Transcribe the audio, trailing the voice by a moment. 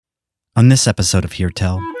On this episode of Hear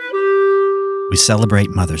Tell, we celebrate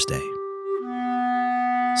Mother's Day.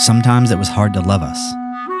 Sometimes it was hard to love us,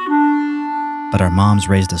 but our moms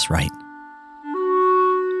raised us right.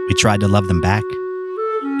 We tried to love them back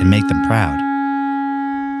and make them proud,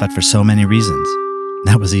 but for so many reasons,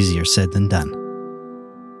 that was easier said than done.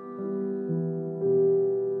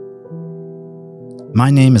 My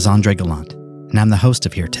name is Andre Gallant, and I'm the host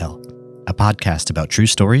of Hear Tell, a podcast about true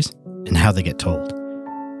stories and how they get told.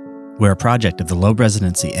 We're a project of the Loeb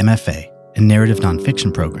Residency MFA and Narrative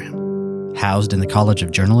Nonfiction program, housed in the College of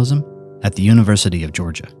Journalism at the University of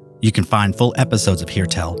Georgia. You can find full episodes of Hear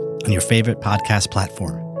Tell on your favorite podcast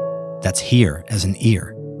platform. That's Hear as in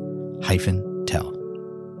ear, -tell.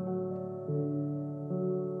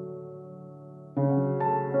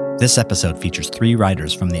 This episode features 3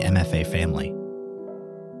 writers from the MFA family.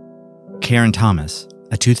 Karen Thomas,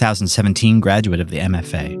 a 2017 graduate of the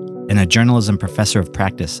MFA and a journalism professor of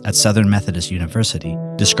practice at Southern Methodist University,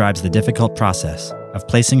 describes the difficult process of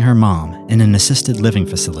placing her mom in an assisted living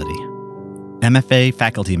facility. MFA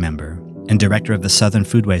faculty member and director of the Southern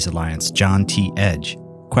Foodways Alliance, John T. Edge,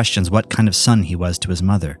 questions what kind of son he was to his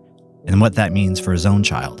mother and what that means for his own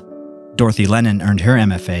child. Dorothy Lennon earned her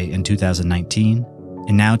MFA in 2019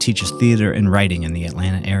 and now teaches theater and writing in the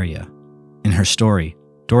Atlanta area. In her story,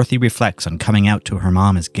 Dorothy reflects on coming out to her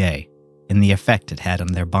mom as gay and the effect it had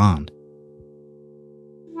on their bond.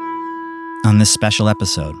 On this special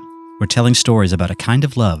episode, we're telling stories about a kind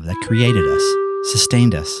of love that created us,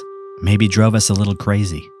 sustained us, maybe drove us a little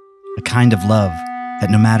crazy. A kind of love that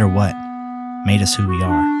no matter what, made us who we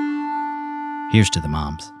are. Here's to the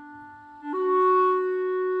moms.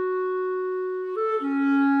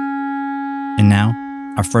 And now,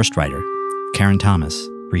 our first writer, Karen Thomas,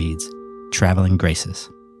 reads Traveling Graces.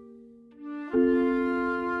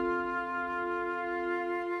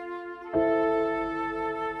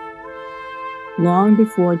 Long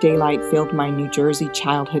before daylight filled my New Jersey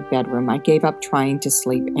childhood bedroom, I gave up trying to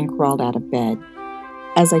sleep and crawled out of bed.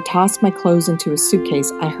 As I tossed my clothes into a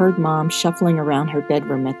suitcase, I heard Mom shuffling around her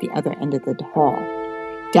bedroom at the other end of the hall.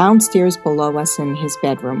 Downstairs below us in his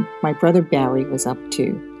bedroom, my brother Barry was up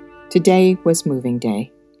too. Today was moving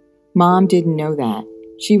day. Mom didn't know that.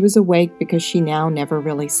 She was awake because she now never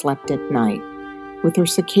really slept at night. With her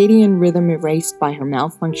circadian rhythm erased by her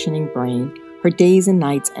malfunctioning brain, her days and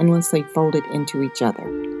nights endlessly folded into each other.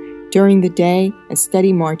 During the day, a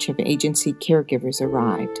steady march of agency caregivers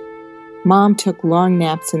arrived. Mom took long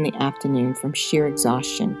naps in the afternoon from sheer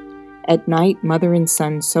exhaustion. At night, mother and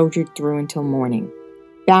son soldiered through until morning.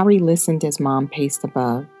 Barry listened as Mom paced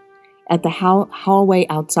above. At the hallway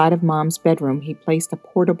outside of Mom's bedroom, he placed a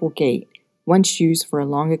portable gate, once used for a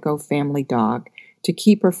long-ago family dog, to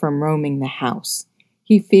keep her from roaming the house.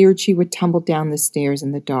 He feared she would tumble down the stairs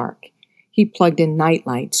in the dark. He plugged in night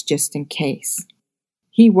lights just in case.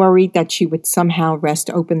 He worried that she would somehow wrest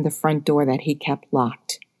open the front door that he kept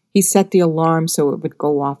locked. He set the alarm so it would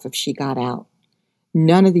go off if she got out.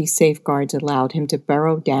 None of these safeguards allowed him to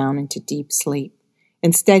burrow down into deep sleep.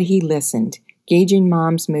 Instead, he listened, gauging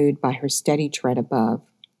Mom's mood by her steady tread above.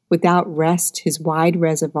 Without rest, his wide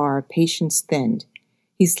reservoir of patience thinned.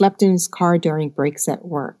 He slept in his car during breaks at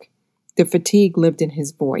work. The fatigue lived in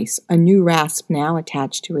his voice, a new rasp now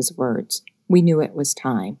attached to his words. We knew it was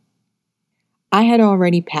time. I had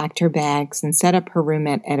already packed her bags and set up her room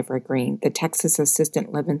at Evergreen, the Texas assisted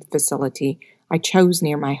living facility I chose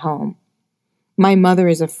near my home. My mother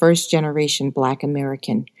is a first-generation Black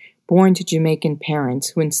American, born to Jamaican parents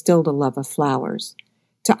who instilled a love of flowers.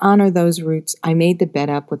 To honor those roots, I made the bed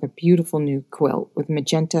up with a beautiful new quilt with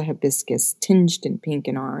magenta hibiscus tinged in pink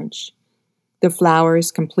and orange. The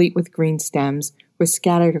flowers, complete with green stems, were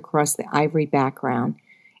scattered across the ivory background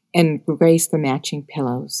and graced the matching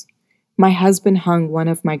pillows. My husband hung one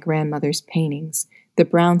of my grandmother's paintings, the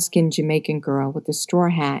brown-skinned Jamaican girl with a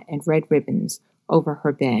straw hat and red ribbons, over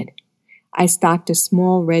her bed. I stocked a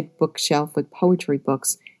small red bookshelf with poetry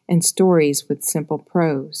books and stories with simple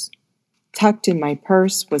prose. Tucked in my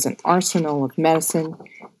purse was an arsenal of medicine,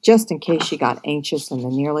 just in case she got anxious in the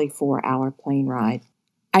nearly 4-hour plane ride.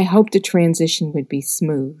 I hoped the transition would be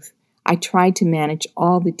smooth. I tried to manage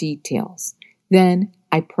all the details. Then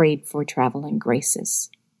I prayed for traveling graces.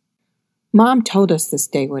 Mom told us this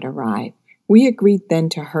day would arrive. We agreed then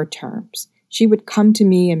to her terms. She would come to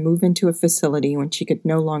me and move into a facility when she could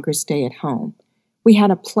no longer stay at home. We had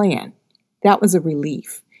a plan. That was a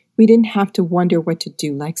relief. We didn't have to wonder what to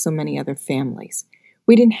do like so many other families.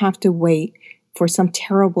 We didn't have to wait for some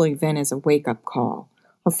terrible event as a wake-up call.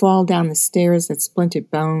 A fall down the stairs that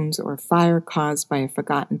splintered bones, or a fire caused by a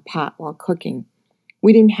forgotten pot while cooking.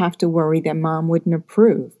 We didn't have to worry that Mom wouldn't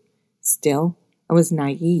approve. Still, I was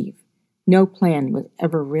naive. No plan was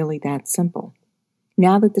ever really that simple.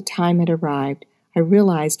 Now that the time had arrived, I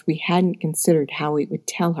realized we hadn't considered how we would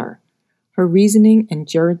tell her. Her reasoning and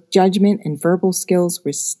judgment and verbal skills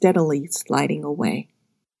were steadily sliding away.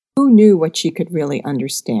 Who knew what she could really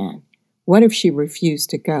understand? What if she refused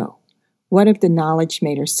to go? What if the knowledge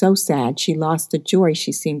made her so sad she lost the joy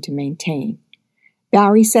she seemed to maintain?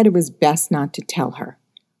 Barry said it was best not to tell her.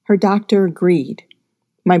 Her doctor agreed.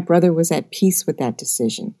 My brother was at peace with that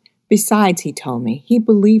decision. Besides, he told me, he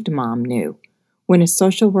believed Mom knew. When a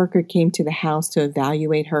social worker came to the house to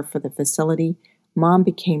evaluate her for the facility, Mom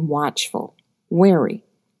became watchful, wary.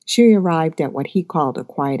 She arrived at what he called a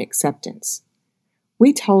quiet acceptance.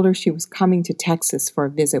 We told her she was coming to Texas for a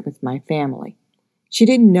visit with my family. She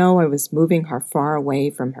didn't know I was moving her far away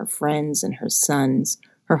from her friends and her sons,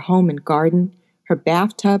 her home and garden, her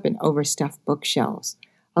bathtub and overstuffed bookshelves,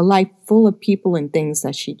 a life full of people and things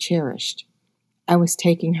that she cherished. I was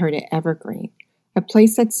taking her to Evergreen, a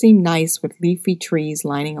place that seemed nice with leafy trees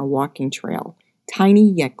lining a walking trail,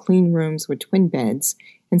 tiny yet clean rooms with twin beds,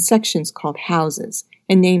 and sections called houses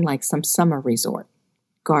and named like some summer resort,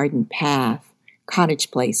 Garden Path,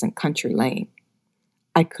 Cottage Place, and Country Lane.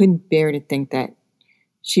 I couldn't bear to think that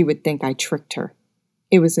she would think I tricked her.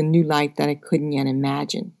 It was a new life that I couldn't yet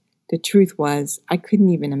imagine. The truth was, I couldn't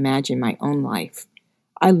even imagine my own life.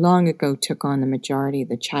 I long ago took on the majority of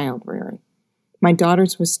the child rearing. My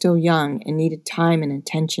daughters were still young and needed time and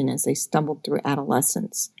attention as they stumbled through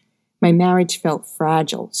adolescence. My marriage felt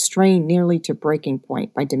fragile, strained nearly to breaking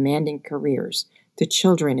point by demanding careers, the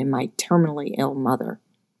children, and my terminally ill mother.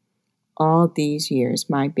 All these years,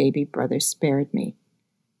 my baby brother spared me.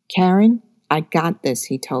 Karen, I got this,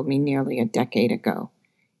 he told me nearly a decade ago.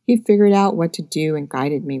 He figured out what to do and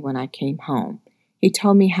guided me when I came home. He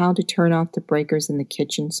told me how to turn off the breakers in the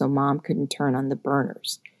kitchen so Mom couldn't turn on the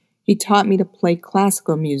burners. He taught me to play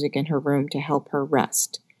classical music in her room to help her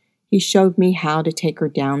rest. He showed me how to take her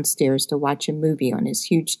downstairs to watch a movie on his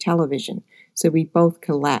huge television so we both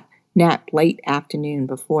could nap late afternoon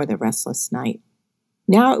before the restless night.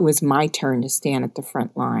 Now it was my turn to stand at the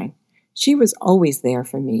front line. She was always there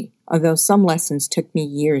for me, although some lessons took me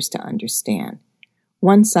years to understand.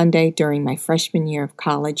 One Sunday during my freshman year of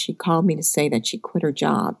college, she called me to say that she quit her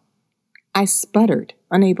job. I sputtered,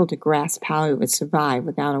 unable to grasp how I would survive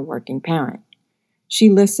without a working parent. She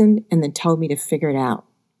listened and then told me to figure it out.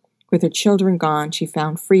 With her children gone, she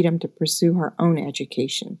found freedom to pursue her own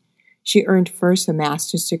education. She earned first a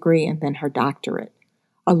master's degree and then her doctorate.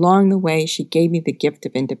 Along the way, she gave me the gift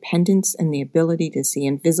of independence and the ability to see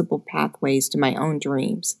invisible pathways to my own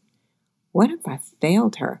dreams. What if I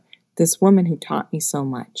failed her, this woman who taught me so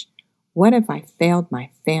much? What if I failed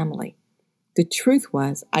my family? The truth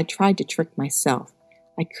was, I tried to trick myself.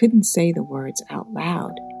 I couldn't say the words out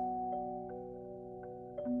loud.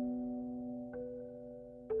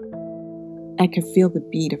 I could feel the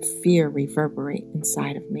beat of fear reverberate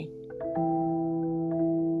inside of me.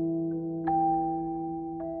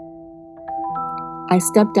 I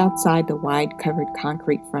stepped outside the wide-covered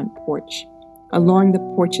concrete front porch. Along the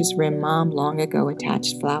porch's rim, Mom long ago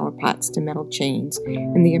attached flower pots to metal chains,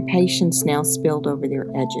 and the impatiens now spilled over their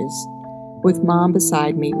edges. With Mom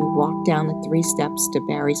beside me, we walked down the 3 steps to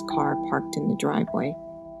Barry's car parked in the driveway.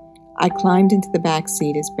 I climbed into the back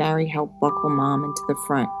seat as Barry helped buckle Mom into the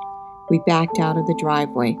front. We backed out of the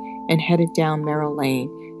driveway and headed down Merrill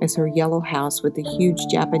Lane as her yellow house with the huge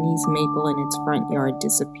Japanese maple in its front yard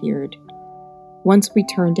disappeared. Once we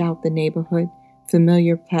turned out the neighborhood,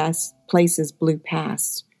 familiar places blew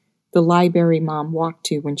past. The library Mom walked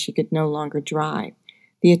to when she could no longer drive.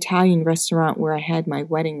 The Italian restaurant where I had my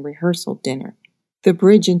wedding rehearsal dinner. The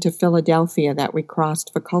bridge into Philadelphia that we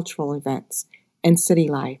crossed for cultural events. And city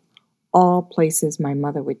life. All places my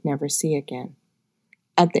mother would never see again.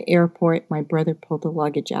 At the airport, my brother pulled the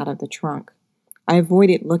luggage out of the trunk. I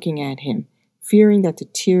avoided looking at him, fearing that the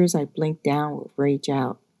tears I blinked down would rage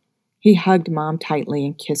out. He hugged Mom tightly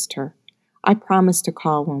and kissed her. I promised to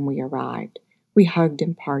call when we arrived. We hugged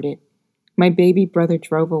and parted. My baby brother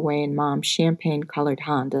drove away in Mom's champagne-colored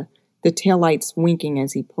Honda, the taillights winking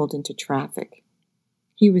as he pulled into traffic.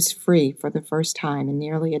 He was free for the first time in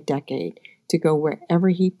nearly a decade to go wherever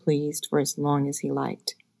he pleased for as long as he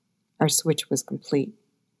liked. Our switch was complete.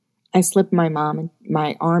 I slipped my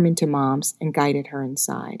arm into Mom's and guided her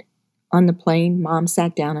inside. On the plane, Mom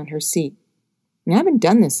sat down in her seat. "I haven't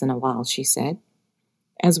done this in a while," she said.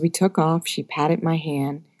 As we took off, she patted my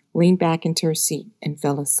hand, leaned back into her seat, and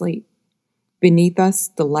fell asleep. Beneath us,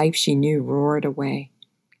 the life she knew roared away.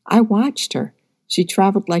 I watched her. She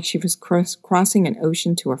traveled like she was crossing an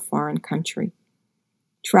ocean to a foreign country.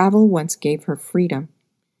 Travel once gave her freedom.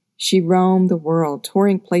 She roamed the world,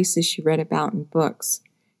 touring places she read about in books.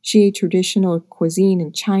 She ate traditional cuisine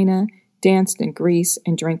in China, danced in Greece,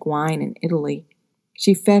 and drank wine in Italy.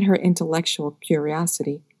 She fed her intellectual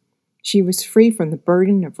curiosity. She was free from the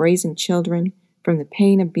burden of raising children, from the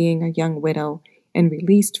pain of being a young widow, and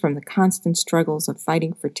released from the constant struggles of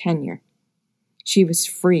fighting for tenure. She was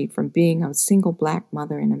free from being a single black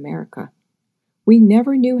mother in America. We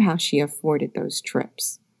never knew how she afforded those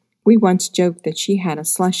trips. We once joked that she had a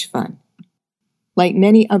slush fund. Like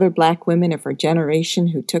many other black women of her generation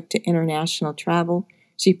who took to international travel,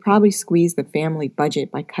 she probably squeezed the family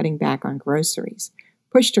budget by cutting back on groceries,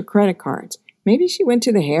 pushed her credit cards. Maybe she went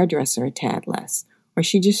to the hairdresser a tad less, or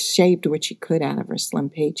she just shaved what she could out of her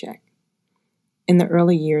slim paycheck. In the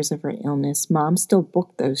early years of her illness, Mom still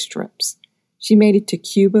booked those trips. She made it to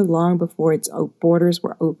Cuba long before its borders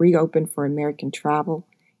were reopened for American travel,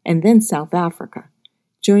 and then South Africa,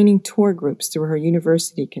 joining tour groups through her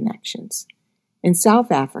university connections. In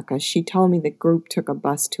South Africa, she told me the group took a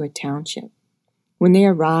bus to a township. When they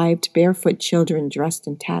arrived, barefoot children dressed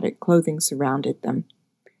in tattered clothing surrounded them.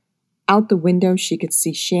 Out the window, she could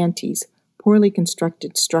see shanties, poorly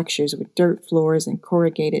constructed structures with dirt floors and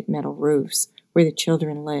corrugated metal roofs, where the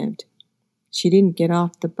children lived. She didn't get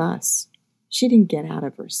off the bus. She didn't get out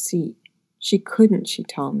of her seat. She couldn't, she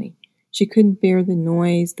told me. She couldn't bear the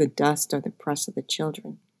noise, the dust, or the press of the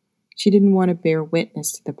children. She didn't want to bear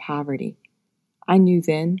witness to the poverty. I knew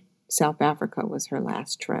then South Africa was her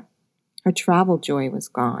last trip. Her travel joy was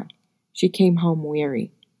gone. She came home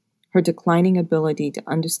weary. Her declining ability to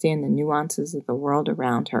understand the nuances of the world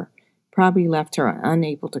around her probably left her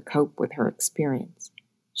unable to cope with her experience.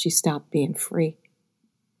 She stopped being free.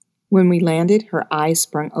 When we landed, her eyes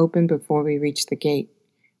sprung open before we reached the gate.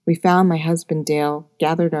 We found my husband Dale,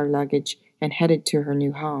 gathered our luggage, and headed to her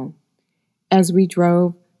new home. As we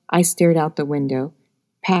drove, I stared out the window,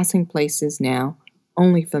 passing places now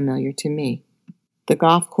only familiar to me. The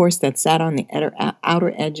golf course that sat on the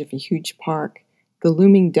outer edge of a huge park, the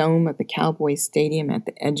looming dome of the Cowboys Stadium at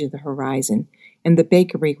the edge of the horizon, and the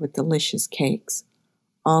bakery with delicious cakes.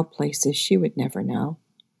 All places she would never know.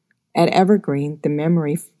 At Evergreen, the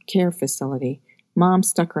memory care facility, Mom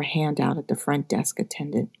stuck her hand out at the front desk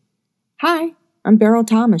attendant. "Hi, I'm Beryl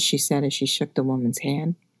Thomas," she said as she shook the woman's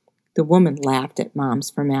hand. The woman laughed at Mom's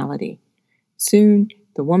formality. Soon,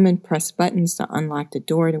 the woman pressed buttons to unlock the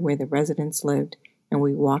door to where the residents lived, and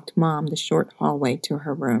we walked Mom the short hallway to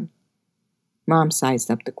her room. Mom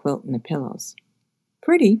sized up the quilt and the pillows.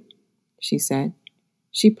 "Pretty," she said.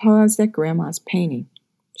 She paused at Grandma's painting.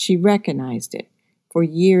 She recognized it. For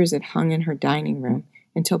years it hung in her dining room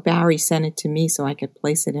until Barry sent it to me so I could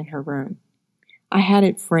place it in her room. I had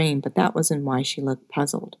it framed, but that wasn't why she looked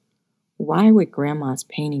puzzled. Why would Grandma's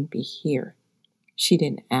painting be here? She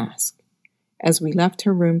didn't ask. As we left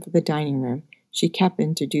her room for the dining room, she kept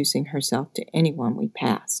introducing herself to anyone we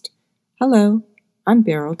passed. "Hello, I'm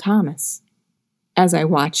Beryl Thomas." As I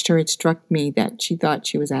watched her, it struck me that she thought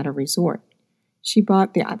she was at a resort. She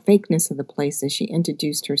bought the fakeness of the place as she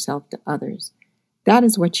introduced herself to others. That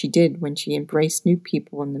is what she did when she embraced new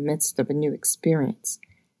people in the midst of a new experience.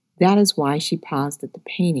 That is why she paused at the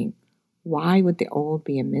painting. Why would the old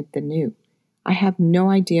be amid the new? I have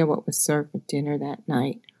no idea what was served for dinner that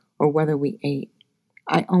night or whether we ate.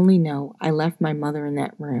 I only know I left my mother in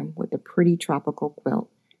that room with a pretty tropical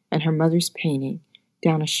quilt and her mother's painting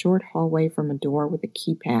down a short hallway from a door with a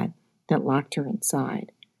keypad that locked her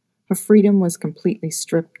inside. Her freedom was completely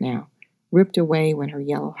stripped now, ripped away when her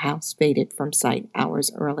yellow house faded from sight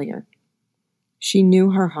hours earlier. She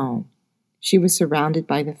knew her home. She was surrounded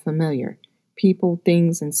by the familiar, people,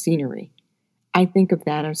 things, and scenery. I think of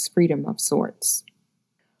that as freedom of sorts.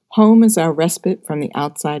 Home is our respite from the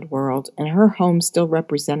outside world, and her home still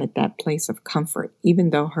represented that place of comfort,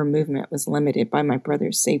 even though her movement was limited by my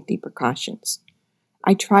brother's safety precautions.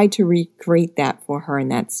 I tried to recreate that for her in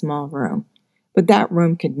that small room, but that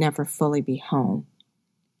room could never fully be home.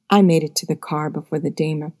 I made it to the car before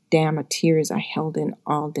the dam of tears I held in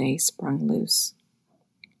all day sprung loose.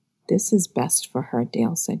 "This is best for her,"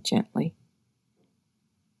 Dale said gently.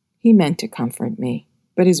 He meant to comfort me,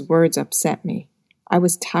 but his words upset me. I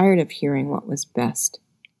was tired of hearing what was best.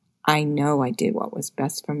 I know I did what was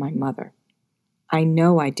best for my mother. I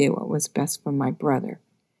know I did what was best for my brother.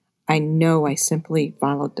 I know I simply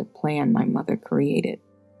followed the plan my mother created.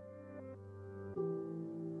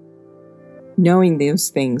 Knowing those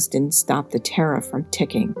things didn't stop the terror from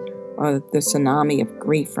ticking or the tsunami of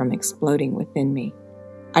grief from exploding within me.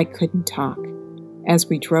 I couldn't talk. As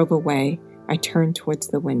we drove away, I turned towards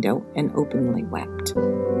the window and openly wept.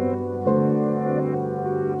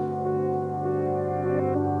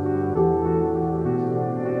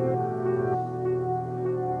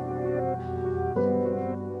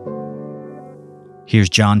 Here's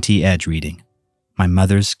John T. Edge reading My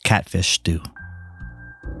Mother's Catfish Stew.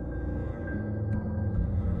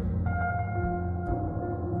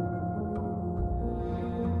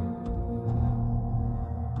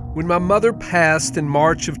 When my mother passed in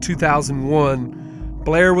March of 2001,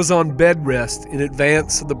 Blair was on bed rest in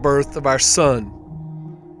advance of the birth of our son.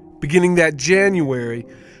 Beginning that January,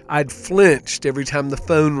 I'd flinched every time the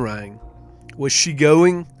phone rang. Was she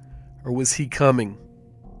going, or was he coming?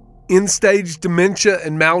 End-stage dementia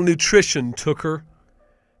and malnutrition took her.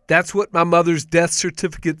 That's what my mother's death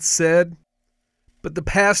certificate said. But the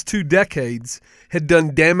past 2 decades had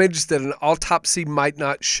done damage that an autopsy might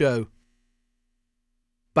not show.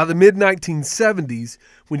 By the mid-1970s,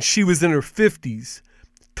 when she was in her 50s,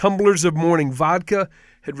 tumblers of morning vodka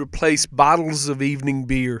had replaced bottles of evening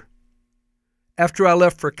beer. After I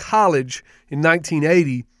left for college in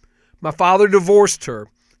 1980, my father divorced her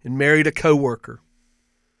and married a coworker.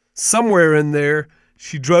 Somewhere in there,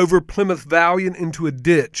 she drove her Plymouth Valiant into a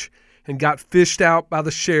ditch and got fished out by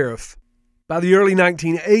the sheriff. By the early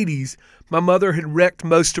 1980s, my mother had wrecked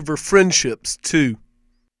most of her friendships, too.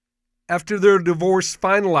 After their divorce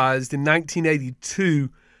finalized in 1982,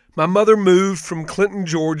 my mother moved from Clinton,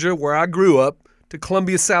 Georgia, where I grew up, to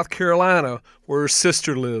Columbia, South Carolina, where her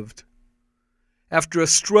sister lived. After a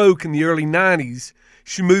stroke in the early 90s,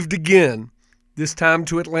 she moved again, this time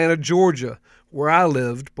to Atlanta, Georgia, where I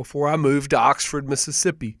lived before I moved to Oxford,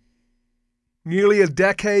 Mississippi. Nearly a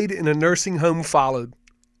decade in a nursing home followed.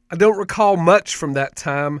 I don't recall much from that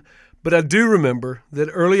time, but I do remember that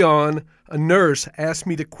early on, a nurse asked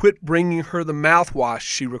me to quit bringing her the mouthwash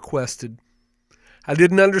she requested. I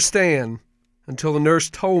didn't understand until the nurse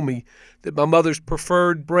told me that my mother's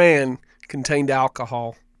preferred brand contained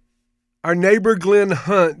alcohol. Our neighbor Glenn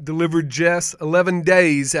Hunt delivered Jess 11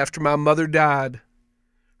 days after my mother died.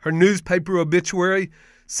 Her newspaper obituary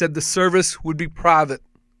said the service would be private.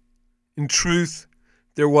 In truth,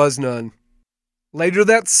 there was none. Later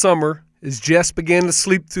that summer, as Jess began to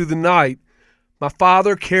sleep through the night, my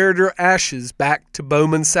father carried her ashes back to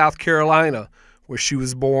Bowman, South Carolina, where she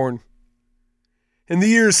was born. In the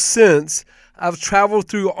years since, I've traveled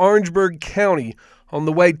through Orangeburg County on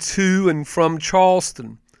the way to and from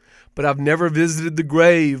Charleston, but I've never visited the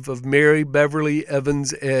grave of Mary Beverly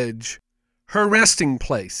Evans Edge. Her resting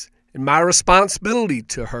place and my responsibility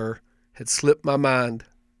to her had slipped my mind.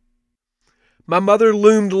 My mother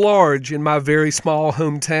loomed large in my very small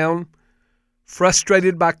hometown.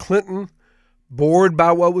 Frustrated by Clinton, bored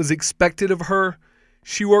by what was expected of her,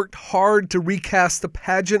 she worked hard to recast the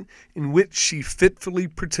pageant in which she fitfully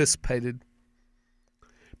participated.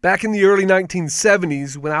 Back in the early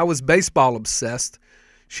 1970s, when I was baseball obsessed,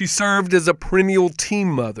 she served as a perennial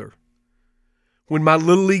team mother. When my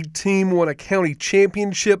Little League team won a county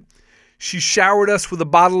championship, she showered us with a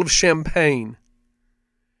bottle of champagne.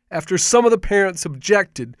 After some of the parents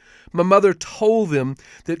objected, my mother told them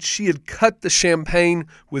that she had cut the champagne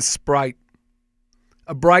with Sprite.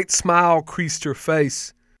 A bright smile creased her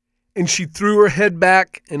face, and she threw her head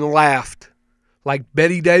back and laughed, like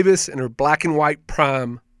Betty Davis in her black and white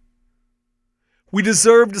prime. "We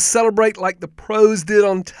deserve to celebrate like the pros did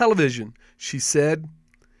on television," she said.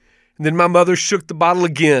 And then my mother shook the bottle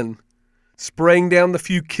again, spraying down the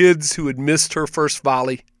few kids who had missed her first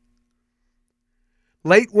volley.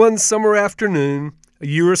 Late one summer afternoon, a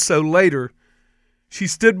year or so later, she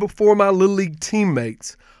stood before my Little League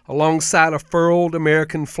teammates alongside a furled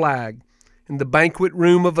American flag in the banquet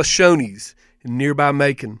room of a Shoney's in nearby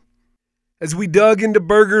Macon. As we dug into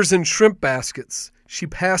burgers and shrimp baskets, she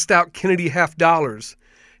passed out Kennedy $50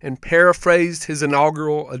 and paraphrased his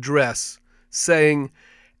inaugural address, saying,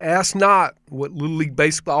 "Ask not what Little League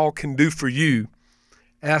Baseball can do for you.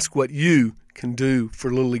 Ask what you can do for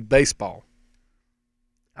Little League Baseball."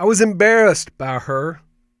 I was embarrassed by her,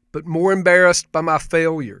 but more embarrassed by my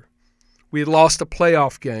failure. We had lost a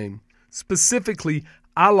playoff game. Specifically,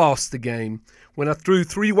 I lost the game when I threw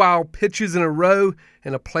 3 wild pitches in a row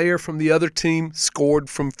and a player from the other team scored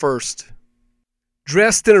from first.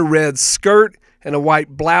 Dressed in a red skirt and a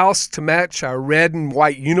white blouse to match our red and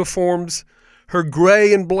white uniforms, her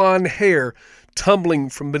gray and blonde hair tumbling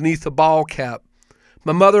from beneath a ball cap,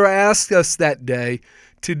 my mother asked us that day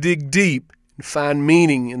to dig deep and find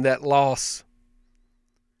meaning in that loss.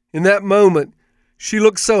 In that moment, she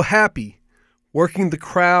looked so happy, working the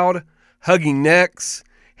crowd, hugging necks,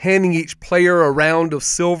 handing each player a round of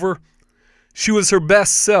silver. She was her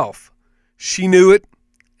best self. She knew it,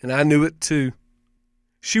 and I knew it too.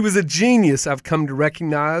 She was a genius, I've come to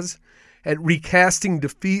recognize, at recasting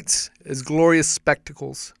defeats as glorious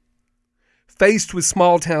spectacles. Faced with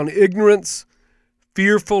small-town ignorance,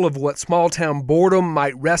 fearful of what small-town boredom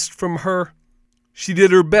might wrest from her, She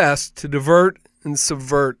did her best to divert and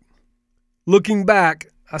subvert. Looking back,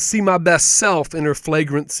 I see my best self in her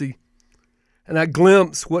flagrancy, and I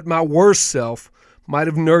glimpse what my worst self might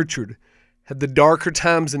have nurtured had the darker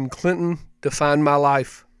times in Clinton defined my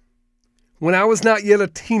life. When I was not yet a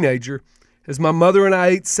teenager, as my mother and I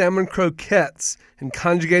ate salmon croquettes and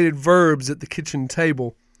conjugated verbs at the kitchen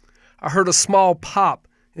table, I heard a small pop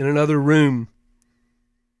in another room.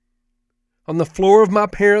 On the floor of my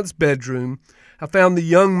parents' bedroom, I found the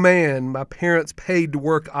young man my parents paid to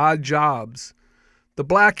work odd jobs, the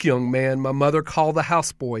black young man my mother called the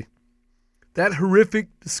houseboy. That horrific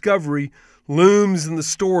discovery looms in the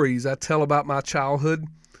stories I tell about my childhood,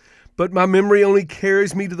 but my memory only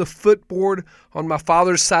carries me to the footboard on my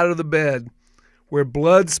father's side of the bed, where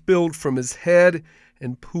blood spilled from his head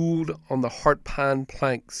and pooled on the heart pine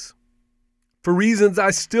planks. For reasons I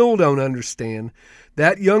still don't understand,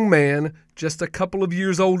 that young man, just a couple of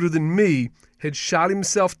years older than me, had shot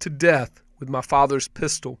himself to death with my father's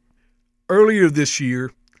pistol. Earlier this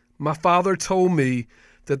year, my father told me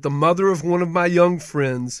that the mother of one of my young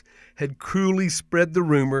friends had cruelly spread the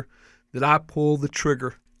rumor that I pulled the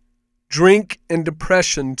trigger. Drink and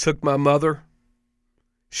depression took my mother.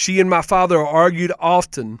 She and my father argued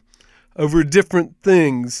often over different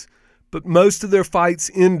things, but most of their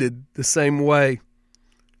fights ended the same way,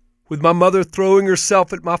 with my mother throwing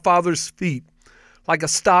herself at my father's feet like a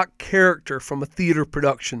stock character from a theater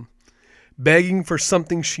production, begging for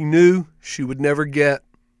something she knew she would never get.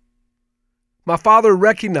 My father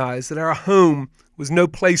recognized that our home was no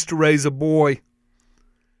place to raise a boy.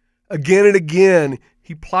 Again and again,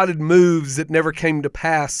 he plotted moves that never came to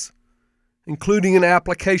pass, including an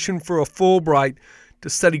application for a Fulbright to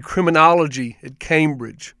study criminology at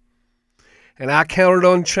Cambridge. And I counted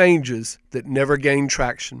on changes that never gained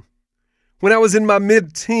traction. When I was in my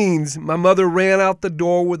mid-teens, my mother ran out the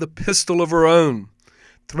door with a pistol of her own,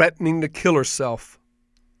 threatening to kill herself.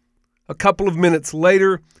 A couple of minutes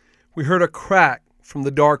later, we heard a crack from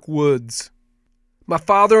the dark woods. My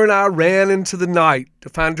father and I ran into the night to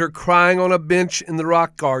find her crying on a bench in the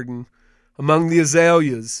rock garden among the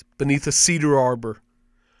azaleas beneath a cedar arbor.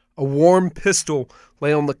 A warm pistol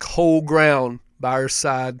lay on the cold ground by her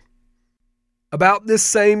side. About this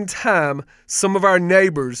same time, some of our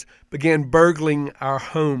neighbors began burgling our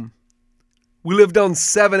home. We lived on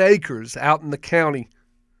 7 acres out in the county.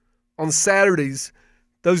 On Saturdays,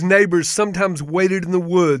 those neighbors sometimes waited in the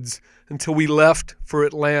woods until we left for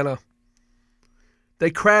Atlanta.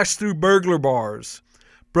 They crashed through burglar bars,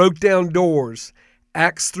 broke down doors,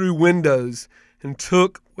 axed through windows, and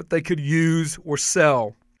took what they could use or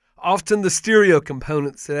sell, often the stereo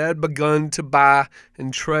components that I had begun to buy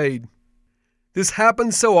and trade. This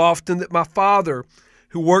happened so often that my father,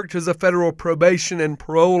 who worked as a federal probation and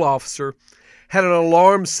parole officer, had an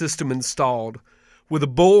alarm system installed with a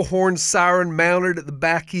bullhorn siren mounted at the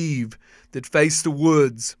back eave that faced the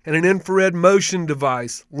woods and an infrared motion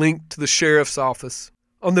device linked to the sheriff's office.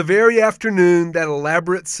 On the very afternoon that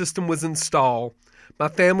elaborate system was installed, my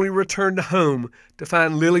family returned home to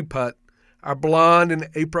find Lilliput, our blonde and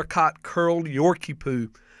apricot-curled Yorkie poo,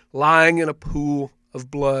 lying in a pool of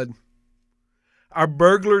blood. Our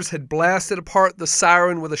burglars had blasted apart the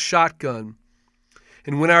siren with a shotgun,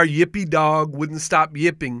 and when our yippy dog wouldn't stop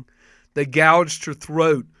yipping, they gouged her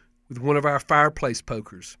throat with one of our fireplace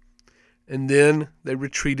pokers, and then they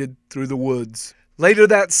retreated through the woods. Later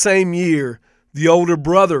that same year, the older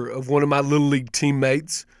brother of one of my Little League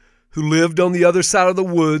teammates, who lived on the other side of the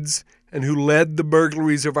woods and who led the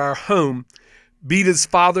burglaries of our home, beat his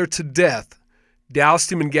father to death,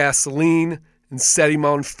 doused him in gasoline, and set him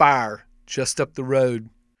on fire just up the road.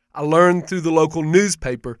 I learned through the local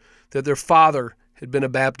newspaper that their father had been a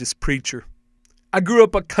Baptist preacher. I grew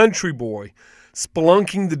up a country boy,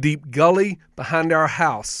 spelunking the deep gully behind our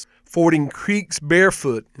house, fording creeks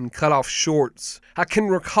barefoot in cut-off shorts. I can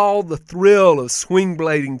recall the thrill of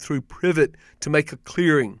swing-blading through privet to make a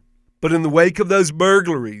clearing. But in the wake of those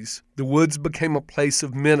burglaries, the woods became a place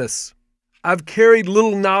of menace. I've carried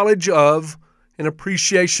little knowledge of and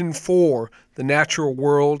appreciation for the natural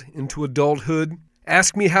world into adulthood.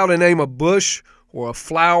 Ask me how to name a bush or a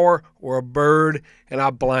flower or a bird, and I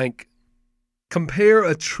blank. Compare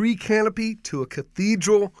a tree canopy to a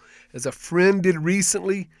cathedral, as a friend did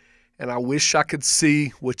recently, and I wish I could see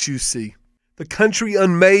what you see. The country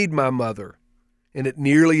unmade my mother, and it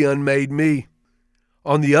nearly unmade me.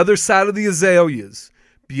 On the other side of the azaleas,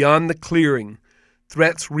 beyond the clearing,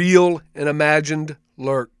 threats real and imagined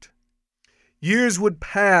lurked. Years would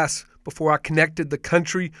pass before I connected the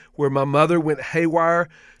country where my mother went haywire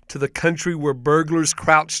to the country where burglars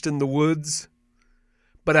crouched in the woods.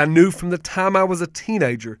 But I knew from the time I was a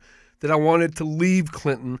teenager that I wanted to leave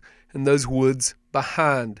Clinton and those woods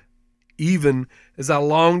behind, even as I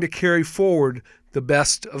longed to carry forward the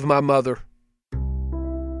best of my mother.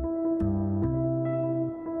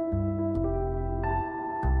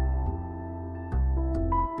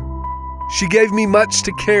 She gave me much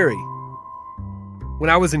to carry. When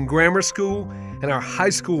I was in grammar school and our high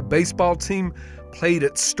school baseball team played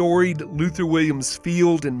at storied Luther Williams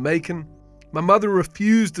Field in Macon, my mother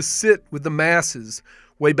refused to sit with the masses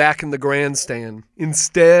way back in the grandstand.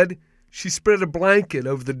 Instead, she spread a blanket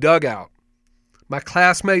over the dugout. My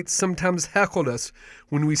classmates sometimes heckled us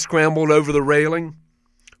when we scrambled over the railing,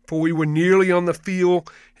 for we were nearly on the field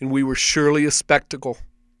and we were surely a spectacle.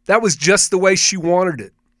 That was just the way she wanted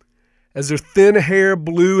it. As her thin hair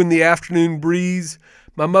blew in the afternoon breeze,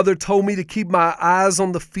 my mother told me to keep my eyes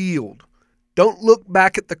on the field. Don't look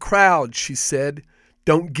back at the crowd, she said.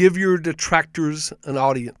 Don't give your detractors an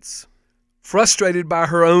audience. Frustrated by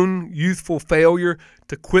her own youthful failure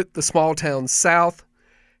to quit the small town South,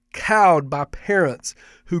 cowed by parents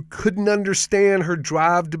who couldn't understand her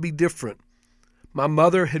drive to be different, my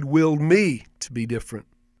mother had willed me to be different.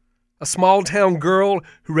 A small town girl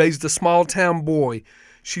who raised a small town boy,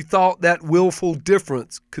 she thought that willful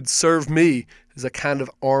difference could serve me as a kind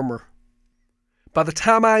of armor. By the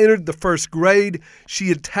time I entered the first grade, she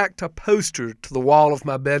had tacked a poster to the wall of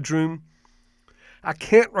my bedroom. I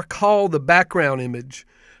can't recall the background image,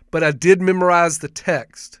 but I did memorize the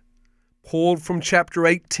text, pulled from chapter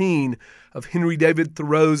 18 of Henry David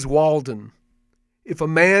Thoreau's Walden. If a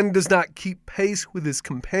man does not keep pace with his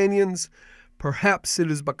companions, perhaps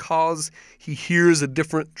it is because he hears a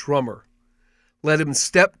different drummer. Let him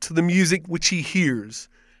step to the music which he hears,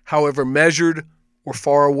 however measured or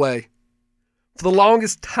far away. For the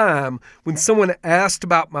longest time, when someone asked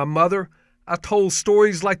about my mother, I told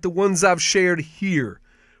stories like the ones I've shared here,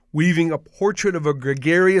 weaving a portrait of a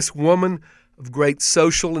gregarious woman of great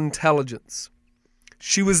social intelligence.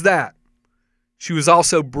 She was that. She was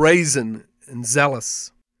also brazen and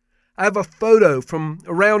zealous. I have a photo from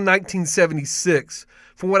around 1976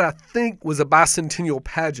 from what I think was a bicentennial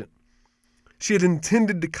pageant. She had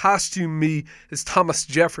intended to costume me as Thomas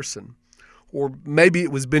Jefferson, or maybe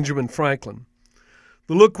it was Benjamin Franklin.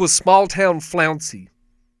 The look was small-town flouncy.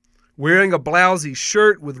 Wearing a blousy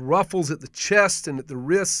shirt with ruffles at the chest and at the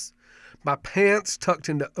wrists, my pants tucked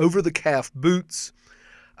into over-the-calf boots,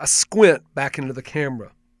 I squint back into the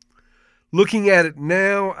camera. Looking at it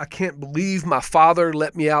now, I can't believe my father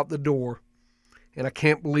let me out the door, and I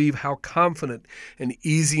can't believe how confident and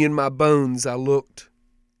easy in my bones I looked.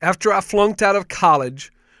 After I flunked out of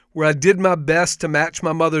college, where I did my best to match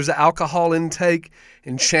my mother's alcohol intake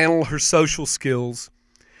and channel her social skills,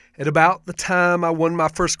 at about the time I won my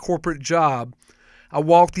first corporate job, I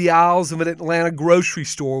walked the aisles of an Atlanta grocery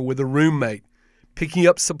store with a roommate, picking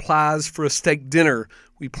up supplies for a steak dinner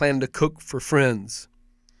we planned to cook for friends.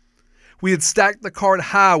 We had stacked the cart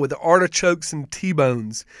high with artichokes and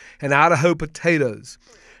T-bones and Idaho potatoes,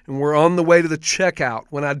 and were on the way to the checkout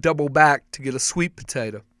when I doubled back to get a sweet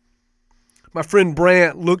potato. My friend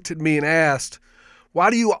Brant looked at me and asked, "Why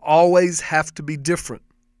do you always have to be different?"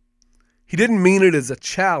 He didn't mean it as a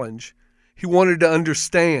challenge. He wanted to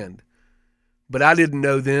understand. But I didn't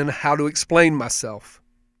know then how to explain myself.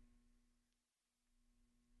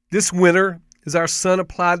 This winter, as our son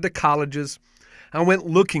applied to colleges, I went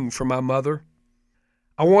looking for my mother.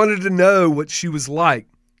 I wanted to know what she was like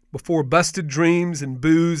before busted dreams and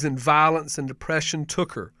booze and violence and depression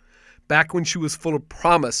took her, back when she was full of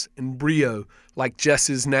promise and brio like Jess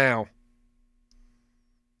is now.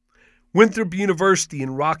 Winthrop University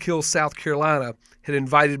in Rock Hill, South Carolina had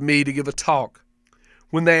invited me to give a talk.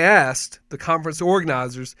 When they asked, the conference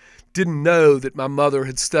organizers didn't know that my mother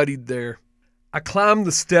had studied there. I climbed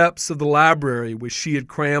the steps of the library where she had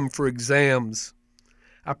crammed for exams.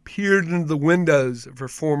 I peered into the windows of her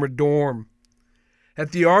former dorm.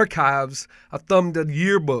 At the archives, I thumbed a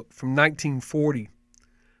yearbook from 1940.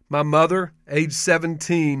 My mother, age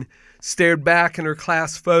 17, stared back in her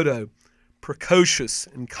class photo, precocious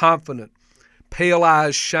and confident, pale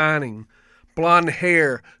eyes shining, blonde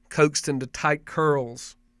hair coaxed into tight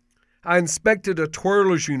curls. I inspected a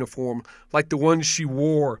twirler's uniform like the one she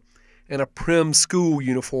wore, and a prim school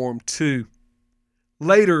uniform, too.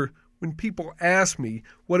 Later, when people asked me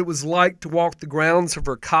what it was like to walk the grounds of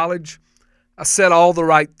her college, I said all the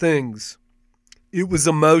right things. It was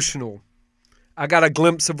emotional. I got a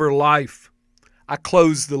glimpse of her life. I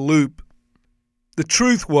closed the loop. The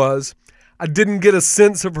truth was, I didn't get a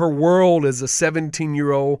sense of her world as a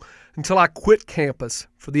 17-year-old until I quit campus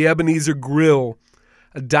for the Ebenezer Grill,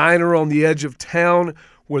 a diner on the edge of town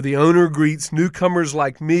where the owner greets newcomers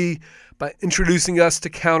like me by introducing us to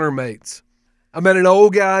countermates. I met an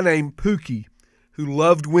old guy named Pookie who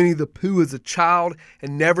loved Winnie the Pooh as a child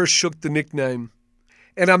and never shook the nickname.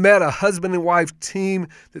 And I met a husband and wife team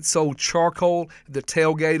that sold charcoal at the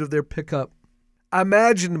tailgate of their pickup. I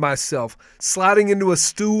imagined myself sliding into a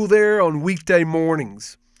stool there on weekday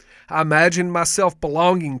mornings. I imagined myself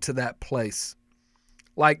belonging to that place.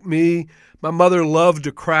 Like me, my mother loved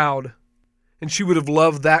a crowd, and she would have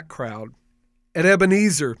loved that crowd. At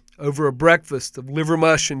Ebenezer, over a breakfast of liver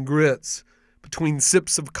mush and grits, between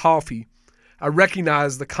sips of coffee, I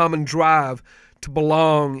recognized the common drive to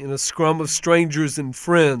belong in a scrum of strangers and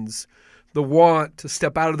friends, the want to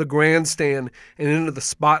step out of the grandstand and into the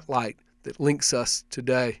spotlight that links us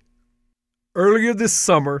today. Earlier this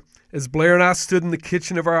summer, as Blair and I stood in the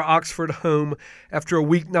kitchen of our Oxford home after a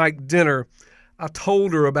weeknight dinner, I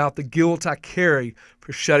told her about the guilt I carry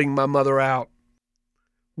for shutting my mother out.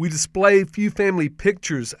 "We display few family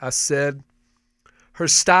pictures," I said. "Her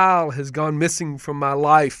style has gone missing from my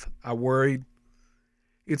life," I worried.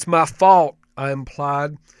 "It's my fault," I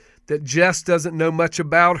implied, "that Jess doesn't know much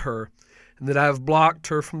about her and that I have blocked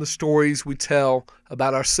her from the stories we tell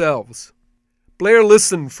about ourselves." Blair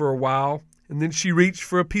listened for a while, and then she reached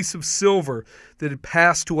for a piece of silver that had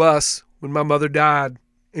passed to us when my mother died,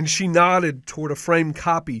 and she nodded toward a framed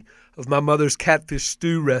copy of my mother's catfish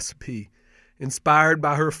stew recipe, inspired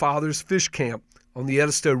by her father's fish camp on the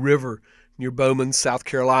Edisto River near Bowman, South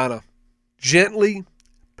Carolina. Gently,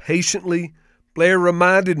 patiently, Blair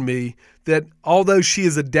reminded me that although she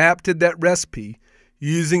has adapted that recipe,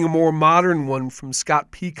 using a more modern one from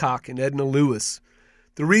Scott Peacock and Edna Lewis,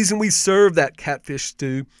 the reason we serve that catfish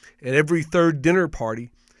stew at every third dinner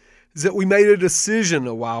party is that we made a decision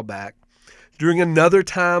a while back, during another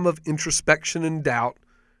time of introspection and doubt,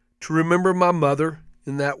 to remember my mother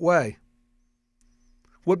in that way.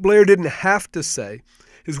 What Blair didn't have to say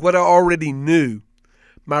is what I already knew.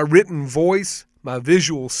 My written voice, my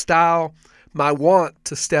visual style, my want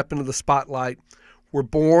to step into the spotlight were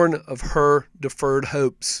born of her deferred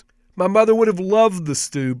hopes. My mother would have loved the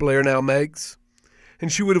stew Blair now makes,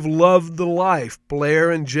 and she would have loved the life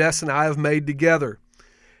Blair and Jess and I have made together,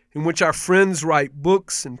 in which our friends write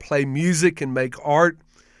books and play music and make art,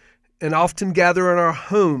 and often gather in our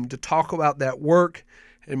home to talk about that work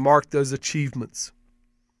and mark those achievements.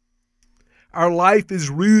 Our life is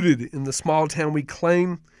rooted in the small town we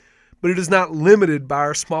claim, but it is not limited by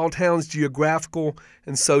our small town's geographical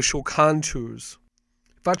and social contours.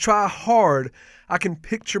 If I try hard, I can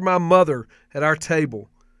picture my mother at our table,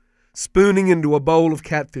 spooning into a bowl of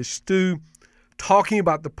catfish stew, talking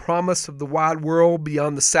about the promise of the wide world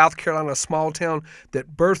beyond the South Carolina small town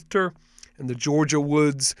that birthed her and the Georgia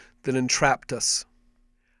woods that entrapped us.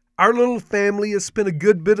 Our little family has spent a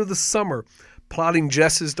good bit of the summer plotting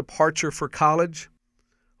Jess's departure for college.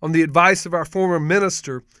 On the advice of our former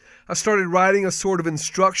minister, I started writing a sort of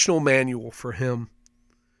instructional manual for him.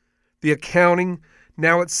 The accounting,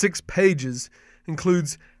 now at 6 pages,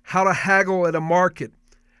 includes how to haggle at a market,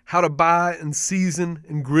 how to buy and season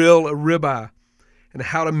and grill a ribeye, and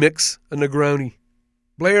how to mix a Negroni.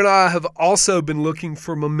 Blair and I have also been looking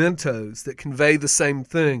for mementos that convey the same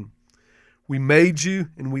thing. We made you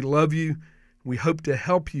and we love you. We hope to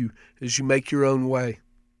help you as you make your own way.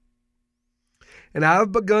 And I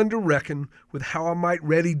have begun to reckon with how I might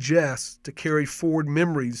ready Jess to carry forward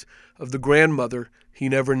memories of the grandmother he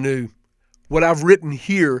never knew. What I've written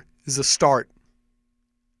here is a start.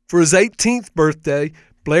 For his 18th birthday,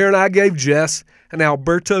 Blair and I gave Jess an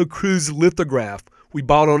Alberto Cruz lithograph we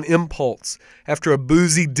bought on impulse after a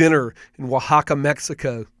boozy dinner in Oaxaca,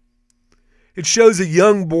 Mexico. It shows a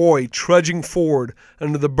young boy trudging forward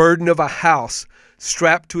under the burden of a house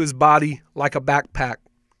strapped to his body like a backpack.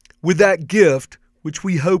 With that gift, which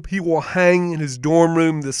we hope he will hang in his dorm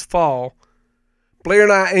room this fall, Blair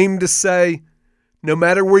and I aim to say, no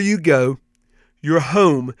matter where you go, your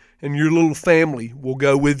home and your little family will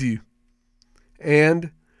go with you.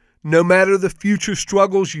 And no matter the future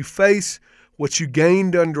struggles you face, what you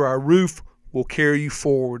gained under our roof will carry you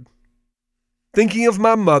forward. Thinking of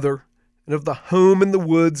my mother and of the home in the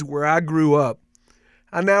woods where I grew up,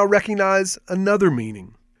 I now recognize another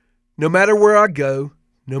meaning. No matter where I go,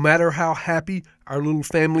 no matter how happy our little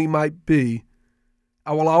family might be,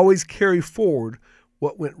 I will always carry forward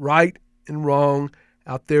what went right and wrong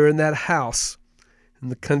out there in that house in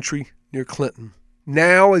the country near Clinton.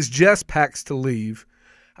 Now, as Jess packs to leave,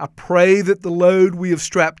 I pray that the load we have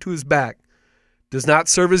strapped to his back does not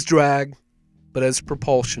serve as drag, but as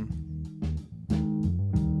propulsion.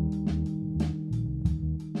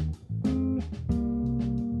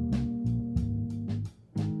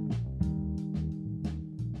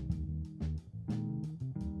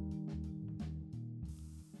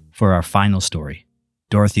 For our final story,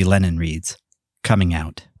 Dorothy Lennon reads, Coming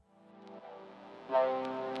Out.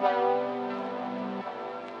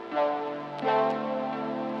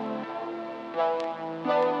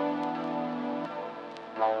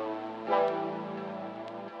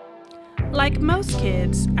 Like most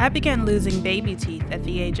kids, I began losing baby teeth at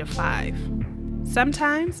the age of 5.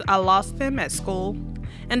 Sometimes I lost them at school,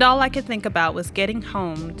 and all I could think about was getting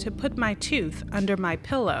home to put my tooth under my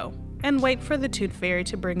pillow and wait for the tooth fairy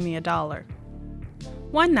to bring me $1.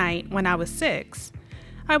 One night, when I was 6,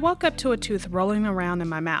 I woke up to a tooth rolling around in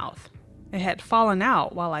my mouth. It had fallen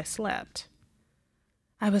out while I slept.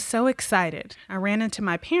 I was so excited, I ran into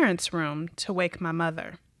my parents' room to wake my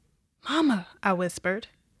mother. "Mama," I whispered.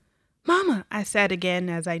 "Mama," I said again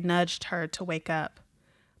as I nudged her to wake up.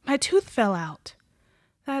 "My tooth fell out."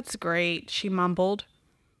 "That's great," she mumbled.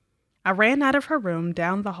 I ran out of her room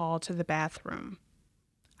down the hall to the bathroom.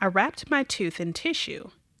 I wrapped my tooth in tissue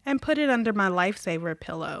and put it under my lifesaver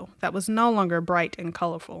pillow that was no longer bright and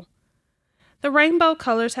colorful. The rainbow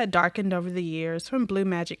colors had darkened over the years from Blue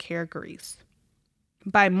Magic hair grease.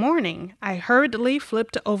 By morning, I hurriedly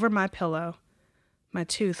flipped over my pillow. My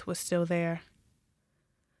tooth was still there.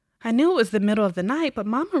 I knew it was the middle of the night, but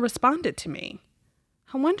Mama responded to me.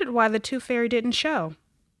 I wondered why the tooth fairy didn't show.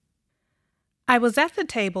 I was at the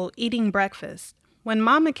table eating breakfast when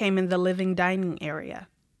Mama came in the living dining area.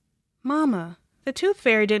 "Mama, the tooth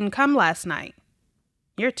fairy didn't come last night."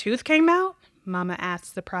 "Your tooth came out?" Mama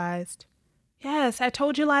asked, surprised. "Yes, I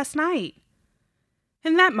told you last night."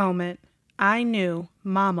 In that moment, I knew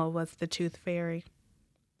Mama was the tooth fairy.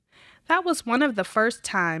 That was one of the first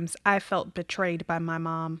times I felt betrayed by my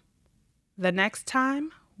mom. The next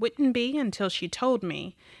time wouldn't be until she told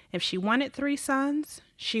me if she wanted 3 sons,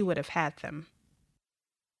 she would have had them.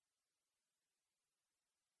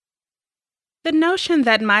 The notion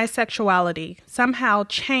that my sexuality somehow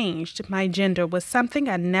changed my gender was something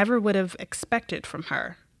I never would have expected from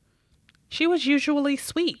her. She was usually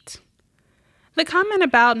sweet. The comment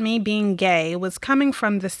about me being gay was coming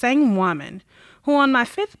from the same woman who on my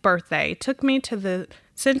 5th birthday took me to the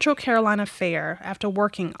Central Carolina Fair after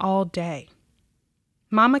working all day.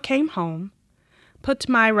 Mama came home, put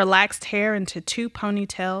my relaxed hair into 2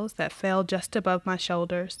 ponytails that fell just above my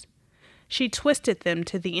shoulders. She twisted them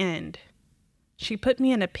to the end. She put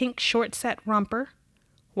me in a pink short-set romper,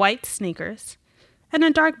 white sneakers, and a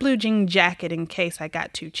dark blue jean jacket in case I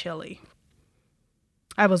got too chilly.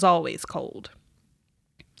 I was always cold.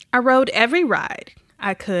 I rode every ride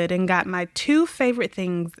I could and got my 2 favorite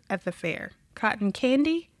things at the fair, cotton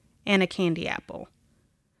candy and a candy apple.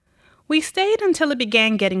 We stayed until it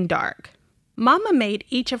began getting dark. Mama made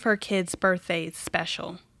each of her kids' birthdays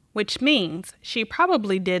special, which means she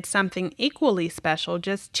probably did something equally special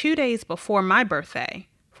just 2 days before my birthday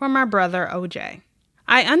for my brother OJ.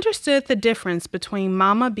 I understood the difference between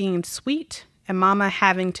Mama being sweet and Mama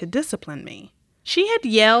having to discipline me. She had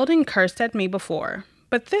yelled and cursed at me before,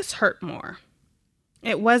 but this hurt more.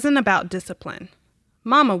 It wasn't about discipline.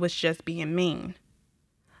 Mama was just being mean.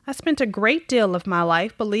 I spent a great deal of my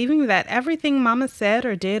life believing that everything Mama said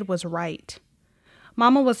or did was right.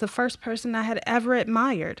 Mama was the first person I had ever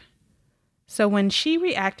admired. So when she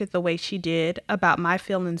reacted the way she did about my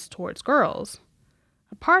feelings towards girls,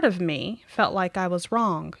 a part of me felt like I was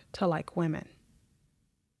wrong to like women.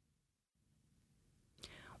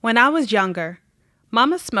 When I was younger,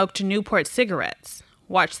 Mama smoked Newport cigarettes,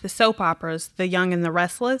 watched the soap operas The Young and the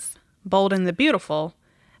Restless, Bold and the Beautiful,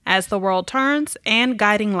 As the World Turns, and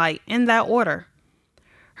Guiding Light in that order.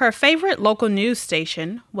 Her favorite local news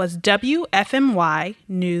station was WFMY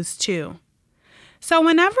News 2. So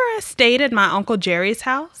whenever I stayed at my Uncle Jerry's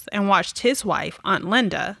house and watched his wife, Aunt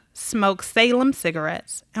Linda, smoke Salem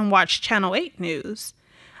cigarettes and watch Channel 8 News,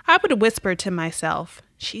 I would whisper to myself,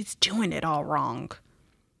 "She's doing it all wrong."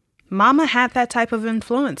 Mama had that type of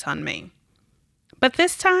influence on me. But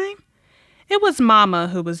this time, it was Mama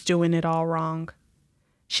who was doing it all wrong.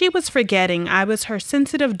 She was forgetting I was her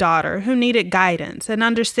sensitive daughter who needed guidance and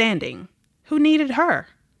understanding, who needed her.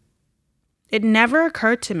 It never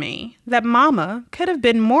occurred to me that Mama could have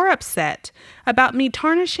been more upset about me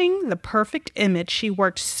tarnishing the perfect image she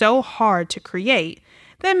worked so hard to create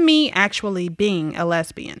than me actually being a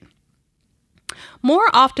lesbian. More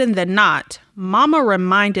often than not, Mama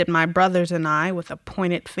reminded my brothers and I with a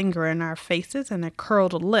pointed finger in our faces and a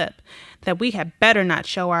curled lip that we had better not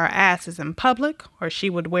show our asses in public or she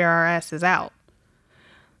would wear our asses out.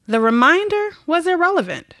 The reminder was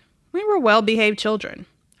irrelevant. We were well-behaved children.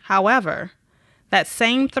 However, that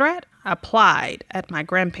same threat applied at my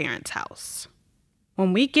grandparents' house.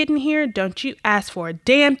 "When we get in here, don't you ask for a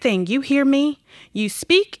damn thing, you hear me? You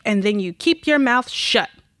speak and then you keep your mouth shut.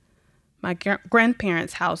 My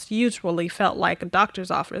grandparents' house usually felt like a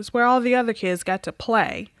doctor's office where all the other kids got to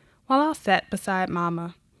play while I sat beside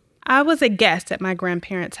Mama. I was a guest at my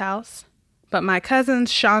grandparents' house, but my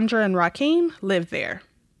cousins Chandra and Rakim lived there.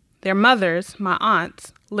 Their mothers, my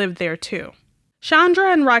aunts, lived there too.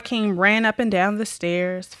 Chandra and Rakim ran up and down the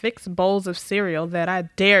stairs, fixed bowls of cereal that I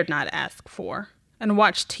dared not ask for, and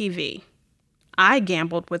watched TV. I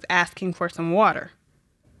gambled with asking for some water.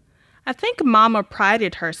 I think Mama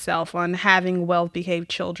prided herself on having well-behaved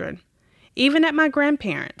children, even at my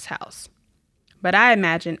grandparents' house. But I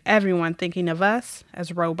imagine everyone thinking of us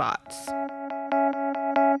as robots.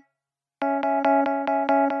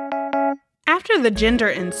 After the gender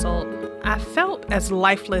insult, I felt as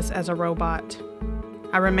lifeless as a robot.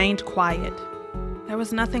 I remained quiet. There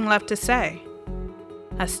was nothing left to say.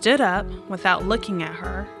 I stood up without looking at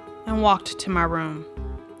her and walked to my room.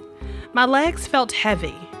 My legs felt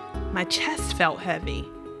heavy. My chest felt heavy.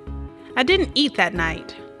 I didn't eat that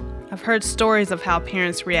night. I've heard stories of how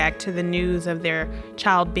parents react to the news of their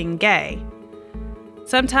child being gay.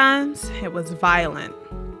 Sometimes it was violent.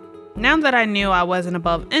 Now that I knew I wasn't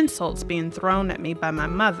above insults being thrown at me by my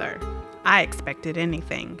mother, I expected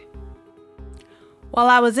anything. While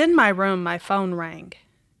I was in my room, my phone rang.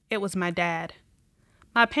 It was my dad.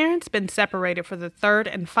 My parents been separated for the third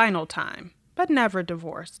and final time, but never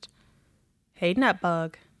divorced. "Hey,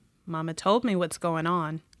 Nutbug," Mama told me what's going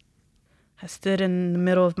on. I stood in the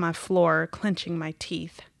middle of my floor, clenching my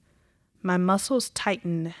teeth. My muscles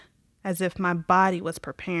tightened as if my body was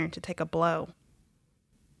preparing to take a blow.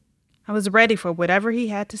 I was ready for whatever he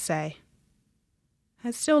had to say.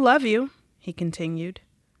 "I still love you," he continued.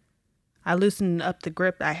 I loosened up the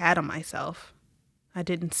grip I had on myself. I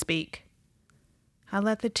didn't speak. I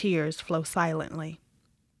let the tears flow silently.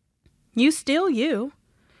 "You still you.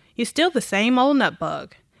 You still the same old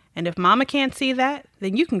Nutbug. And if Mama can't see that,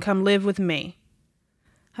 then you can come live with me."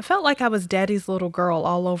 I felt like I was Daddy's little girl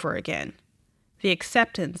all over again. The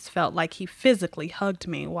acceptance felt like he physically hugged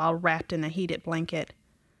me while wrapped in a heated blanket.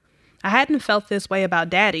 I hadn't felt this way about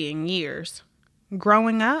Daddy in years.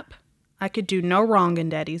 Growing up, I could do no wrong in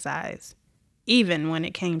Daddy's eyes, even when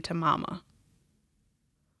it came to Mama.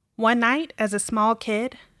 One night, as a small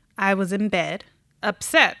kid, I was in bed,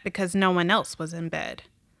 upset because no one else was in bed.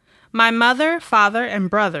 My mother, father, and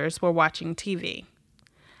brothers were watching TV.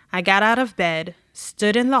 I got out of bed,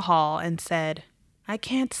 stood in the hall, and said, "I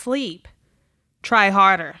can't sleep." "Try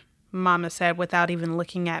harder," Mama said without even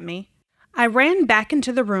looking at me. I ran back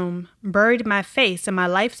into the room, buried my face in my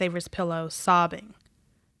Lifesavers pillow, sobbing.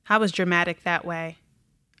 I was dramatic that way.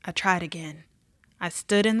 I tried again. I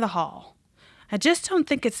stood in the hall. "I just don't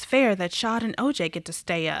think it's fair that Shad and OJ get to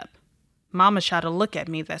stay up." Mama shot a look at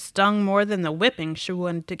me that stung more than the whipping she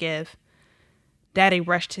wanted to give. Daddy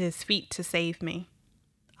rushed to his feet to save me.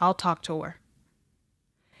 "I'll talk to her."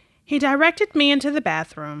 He directed me into the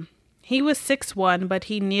bathroom. He was 6'1", but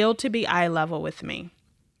he kneeled to be eye level with me.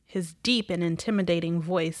 His deep and intimidating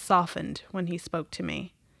voice softened when he spoke to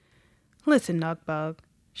me. "Listen, Nutbug,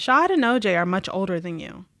 Shad and OJ are much older than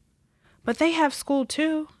you." "But they have school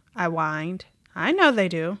too," I whined. "I know they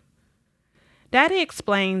do." Daddy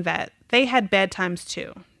explained that they had bedtimes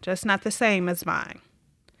too, just not the same as mine.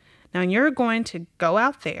 "Now you're going to go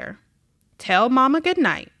out there, tell Mama good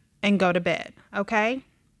night, and go to bed, okay?"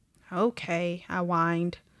 "Okay," I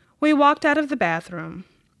whined. We walked out of the bathroom.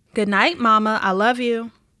 "Good night, Mama, I love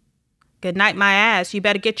you." "Good night, my ass. You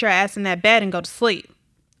better get your ass in that bed and go to sleep."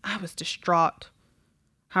 I was distraught.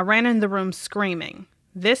 I ran in the room screaming.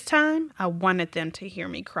 This time, I wanted them to hear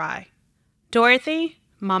me cry. "Dorothy?"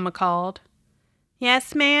 Mama called.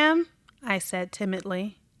 "Yes, ma'am," I said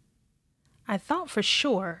timidly. I thought for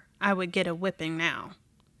sure I would get a whipping now.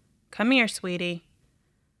 "Come here, sweetie."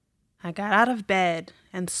 I got out of bed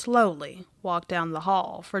and slowly walked down the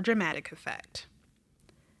hall for dramatic effect.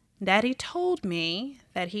 "Daddy told me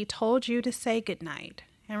that he told you to say goodnight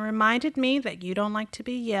and reminded me that you don't like to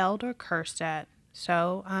be yelled or cursed at,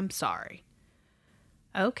 so I'm sorry."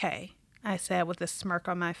 "Okay," I said with a smirk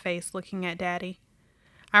on my face looking at Daddy.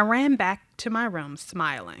 I ran back to my room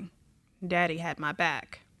smiling. Daddy had my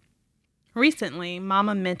back. Recently,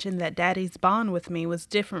 Mama mentioned that Daddy's bond with me was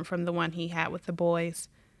different from the one he had with the boys.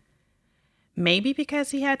 "Maybe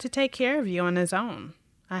because he had to take care of you on his own.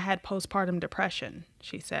 I had postpartum depression,"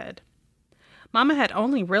 she said. Mama had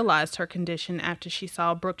only realized her condition after she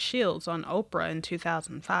saw Brooke Shields on Oprah in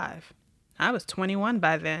 2005. I was 21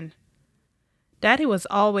 by then. Daddy was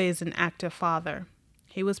always an active father.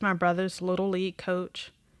 He was my brother's little league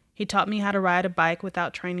coach. He taught me how to ride a bike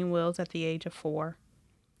without training wheels at the age of 4.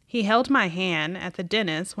 He held my hand at the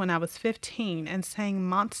dentist when I was 15 and sang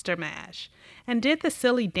Monster Mash and did the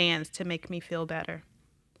silly dance to make me feel better.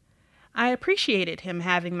 I appreciated him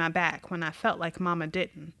having my back when I felt like Mama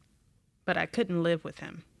didn't, but I couldn't live with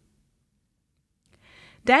him.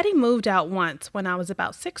 Daddy moved out once when I was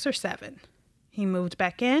about 6 or 7. He moved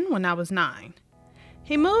back in when I was 9.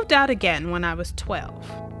 He moved out again when I was 12.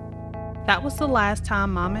 That was the last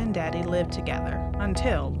time Mama and Daddy lived together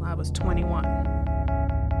until I was 21.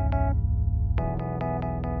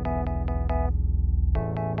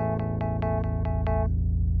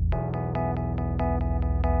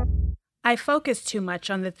 I focused too much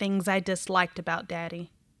on the things I disliked about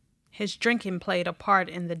Daddy. His drinking played a part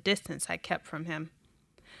in the distance I kept from him.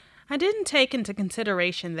 I didn't take into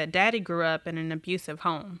consideration that Daddy grew up in an abusive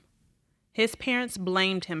home. His parents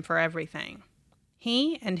blamed him for everything.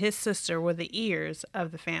 He and his sister were the ears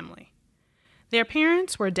of the family. Their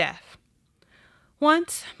parents were deaf.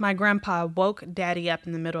 Once, my grandpa woke Daddy up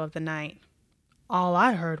in the middle of the night. "All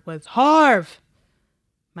I heard was, 'Harv!'"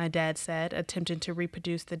 my dad said, attempting to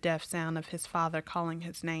reproduce the deaf sound of his father calling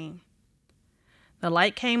his name. The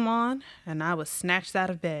light came on, and I was snatched out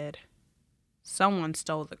of bed. Someone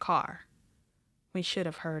stole the car. We should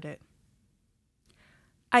have heard it.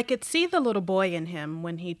 I could see the little boy in him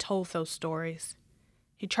when he told those stories.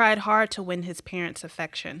 He tried hard to win his parents'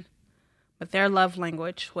 affection, but their love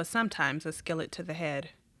language was sometimes a skillet to the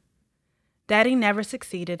head. Daddy never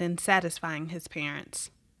succeeded in satisfying his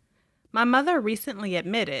parents. My mother recently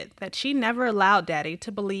admitted that she never allowed Daddy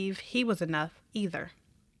to believe he was enough either.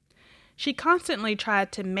 She constantly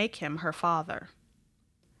tried to make him her father.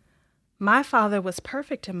 My father was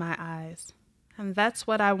perfect in my eyes, and that's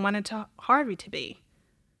what I wanted Harvey to be.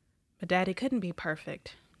 But Daddy couldn't be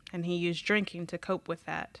perfect, and he used drinking to cope with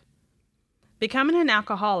that. Becoming an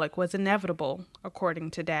alcoholic was inevitable,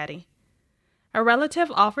 according to Daddy. A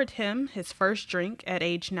relative offered him his first drink at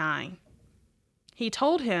age 9. He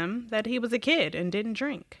told him that he was a kid and didn't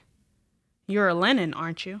drink. "You're a Lenin,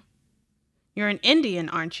 aren't you? You're an Indian,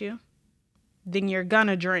 aren't you? Then you're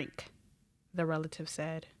gonna drink," the relative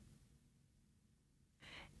said.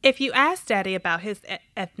 If you asked Daddy about his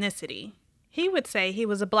ethnicity, he would say he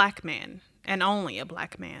was a black man, and only a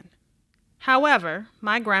black man. However,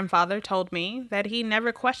 my grandfather told me that he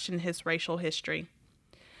never questioned his racial history.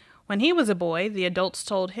 When he was a boy, the adults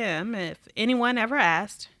told him if anyone ever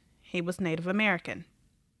asked, he was Native American.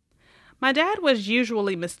 My dad was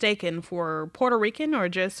usually mistaken for Puerto Rican or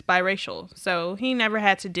just biracial, so he never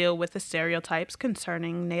had to deal with the stereotypes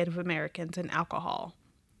concerning Native Americans and alcohol.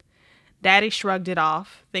 Daddy shrugged it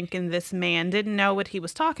off, thinking this man didn't know what he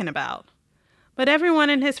was talking about. But everyone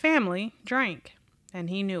in his family drank, and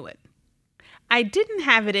he knew it. I didn't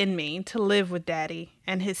have it in me to live with Daddy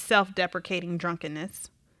and his self-deprecating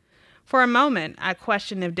drunkenness. For a moment, I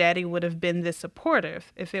questioned if Daddy would have been this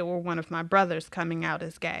supportive if it were one of my brothers coming out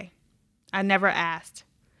as gay. I never asked.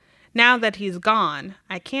 Now that he's gone,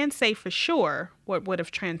 I can't say for sure what would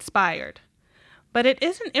have transpired. But it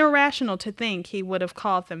isn't irrational to think he would have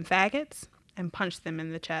called them faggots and punched them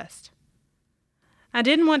in the chest. I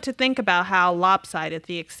didn't want to think about how lopsided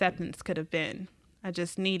the acceptance could have been. I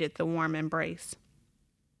just needed the warm embrace.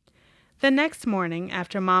 The next morning,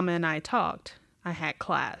 after Mama and I talked, I had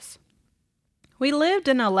class. We lived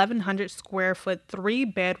in an 1,100 square foot,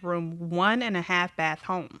 3-bedroom, 1.5 bath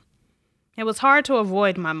home. It was hard to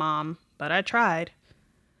avoid my mom, but I tried.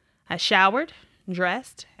 I showered,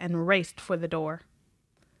 dressed, and raced for the door.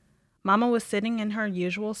 Mama was sitting in her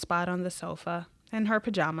usual spot on the sofa, in her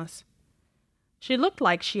pajamas. She looked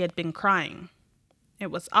like she had been crying. It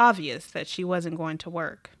was obvious that she wasn't going to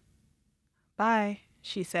work. "Bye,"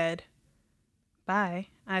 she said. "Bye,"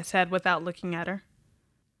 I said without looking at her.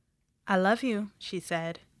 "I love you," she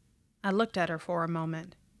said. I looked at her for a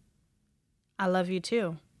moment. "I love you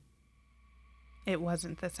too." It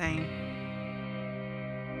wasn't the same.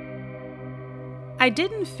 I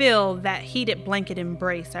didn't feel that heated blanket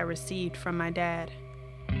embrace I received from my dad.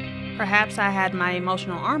 Perhaps I had my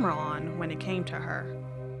emotional armor on when it came to her.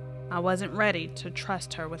 I wasn't ready to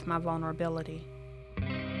trust her with my vulnerability.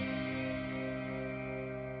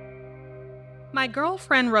 My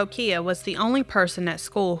girlfriend Rokia was the only person at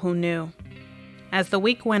school who knew. As the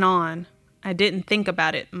week went on, I didn't think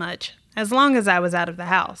about it much, as long as I was out of the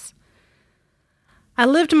house. I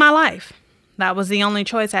lived my life. That was the only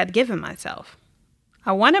choice I'd given myself.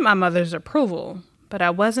 I wanted my mother's approval, but I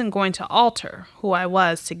wasn't going to alter who I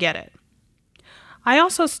was to get it. I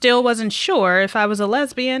also still wasn't sure if I was a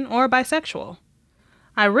lesbian or bisexual.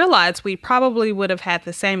 I realized we probably would have had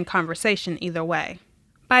the same conversation either way.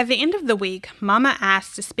 By the end of the week, Mama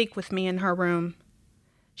asked to speak with me in her room.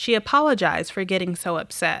 She apologized for getting so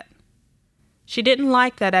upset. She didn't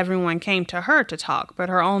like that everyone came to her to talk, but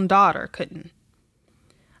her own daughter couldn't.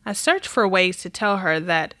 I searched for ways to tell her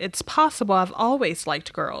that it's possible I've always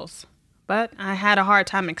liked girls, but I had a hard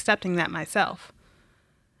time accepting that myself.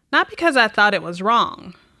 Not because I thought it was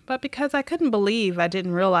wrong, but because I couldn't believe I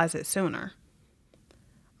didn't realize it sooner.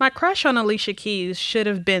 My crush on Alicia Keys should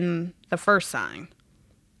have been the first sign.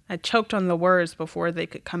 I choked on the words before they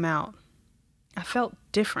could come out. I felt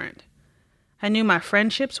different. I knew my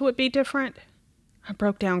friendships would be different. I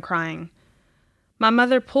broke down crying. My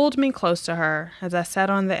mother pulled me close to her as I sat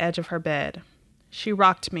on the edge of her bed. She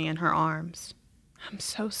rocked me in her arms. "I'm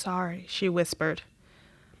so sorry," she whispered.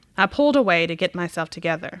 I pulled away to get myself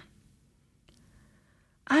together.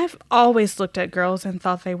 "I've always looked at girls and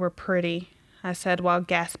thought they were pretty," I said while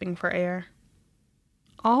gasping for air.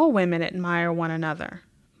 "All women admire one another,"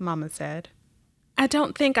 Mama said. "I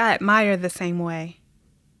don't think I admire the same way."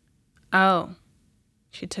 "Oh."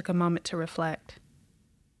 She took a moment to reflect.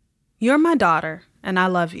 "You're my daughter, and I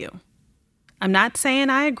love you. I'm not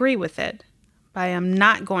saying I agree with it, but I am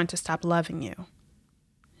not going to stop loving you."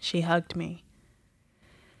 She hugged me.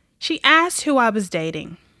 She asked who I was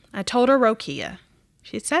dating. I told her Rokia.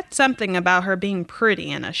 She said something about her being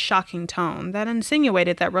pretty in a shocking tone that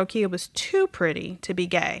insinuated that Rokia was too pretty to be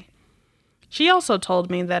gay. She also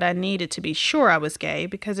told me that I needed to be sure I was gay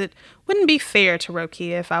because it wouldn't be fair to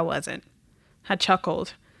Rokia if I wasn't. I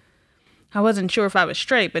chuckled. I wasn't sure if I was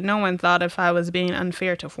straight, but no one thought if I was being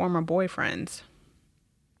unfair to former boyfriends.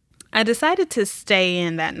 I decided to stay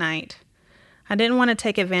in that night. I didn't want to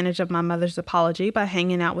take advantage of my mother's apology by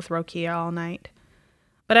hanging out with Rokia all night.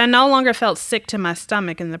 But I no longer felt sick to my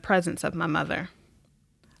stomach in the presence of my mother.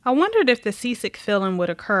 I wondered if the seasick feeling would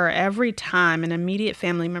occur every time an immediate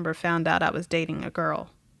family member found out I was dating a girl.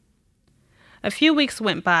 A few weeks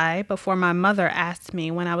went by before my mother asked me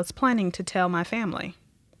when I was planning to tell my family.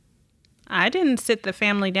 I didn't sit the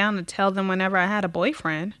family down to tell them whenever I had a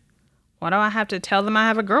boyfriend. Why do I have to tell them I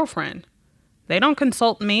have a girlfriend? They don't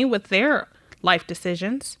consult me with their life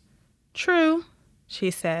decisions. "True," she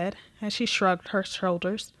said, as she shrugged her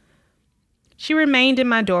shoulders. She remained in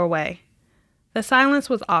my doorway. The silence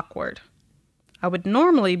was awkward. I would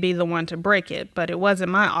normally be the one to break it, but it wasn't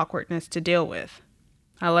my awkwardness to deal with.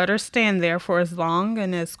 I let her stand there for as long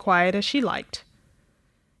and as quiet as she liked.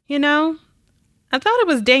 "You know, I thought it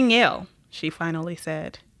was Danielle," she finally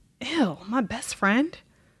said. "Ew, my best friend?"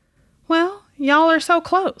 "Well, y'all are so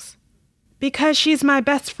close." "Because she's my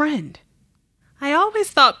best friend." I always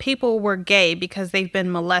thought people were gay because they've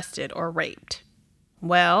been molested or raped.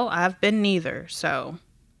 Well, I've been neither, so.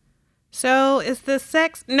 "So, is the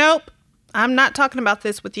sex—" "Nope, I'm not talking about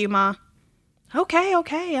this with you, Ma."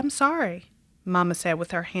 Okay, I'm sorry," Mama said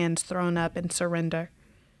with her hands thrown up in surrender.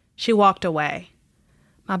 She walked away.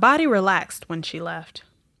 My body relaxed when she left.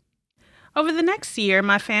 Over the next year,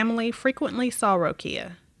 my family frequently saw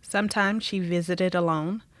Rokia. Sometimes she visited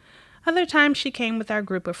alone. Other times she came with our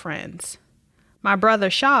group of friends. My brother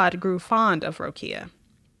Shad grew fond of Rokia.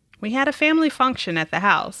 We had a family function at the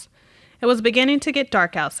house. It was beginning to get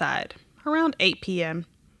dark outside, around 8 p.m.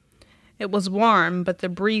 It was warm, but the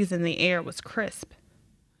breeze in the air was crisp.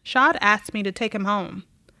 Shad asked me to take him home.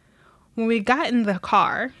 When we got in the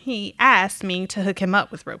car, he asked me to hook him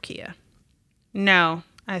up with Rokia. "No,"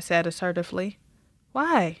 I said assertively.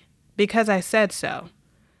 "Why?" "Because I said so."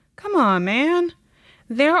 "Come on, man.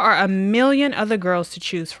 There are a million other girls to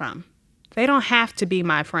choose from. They don't have to be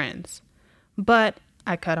my friends." "But,"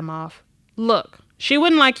 I cut him off, "look, she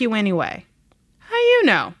wouldn't like you anyway." "How you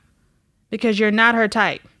know?" "Because you're not her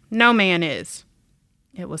type. No man is."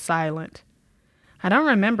 It was silent. I don't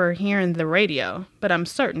remember hearing the radio, but I'm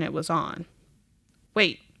certain it was on.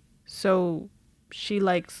 "Wait, so she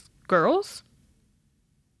likes girls?"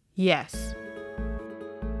 "Yes."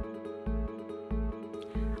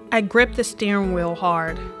 I gripped the steering wheel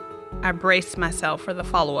hard. I braced myself for the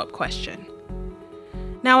follow-up question.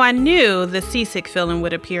 Now I knew the seasick feeling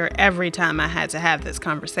would appear every time I had to have this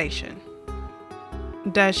conversation.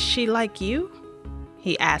 "Does she like you?"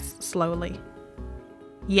 he asked slowly.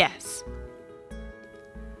 "Yes."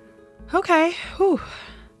 "Okay, whew.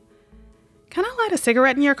 Can I light a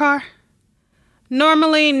cigarette in your car?"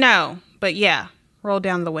 "Normally, no, but yeah, roll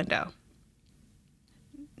down the window."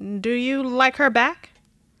 "Do you like her back?"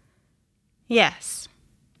 "Yes."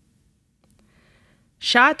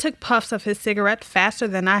 Shad took puffs of his cigarette faster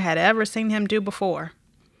than I had ever seen him do before.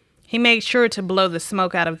 He made sure to blow the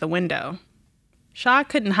smoke out of the window. Shad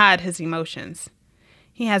couldn't hide his emotions.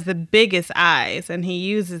 He has the biggest eyes, and he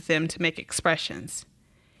uses them to make expressions.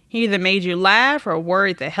 He either made you laugh or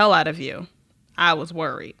worried the hell out of you. I was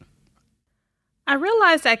worried. I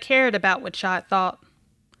realized I cared about what Shad thought.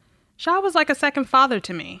 Shad was like a second father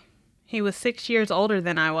to me. He was 6 years older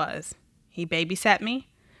than I was. He babysat me,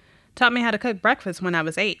 taught me how to cook breakfast when I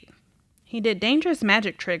was 8. He did dangerous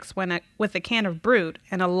magic tricks with a can of Brut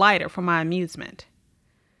and a lighter for my amusement.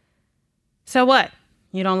 "So what?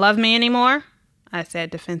 You don't love me anymore?" I said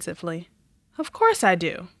defensively. "Of course I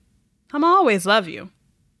do. I'll always love you.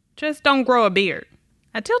 Just don't grow a beard."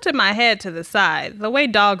 I tilted my head to the side, the way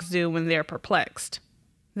dogs do when they're perplexed.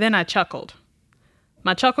 Then I chuckled.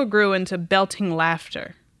 My chuckle grew into belting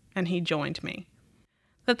laughter, and he joined me.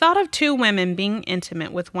 The thought of two women being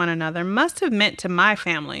intimate with one another must have meant to my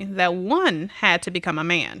family that one had to become a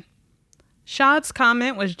man. Shad's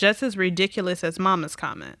comment was just as ridiculous as Mama's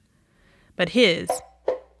comment, but his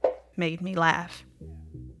made me laugh.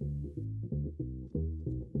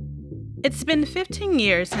 It's been 15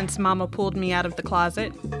 years since Mama pulled me out of the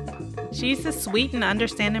closet. She's the sweet and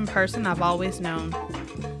understanding person I've always known.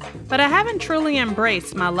 But I haven't truly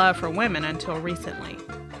embraced my love for women until recently.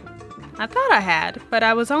 I thought I had, but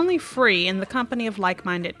I was only free in the company of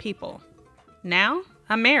like-minded people. Now,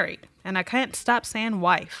 I'm married, and I can't stop saying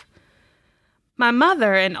wife. My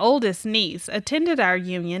mother and oldest niece attended our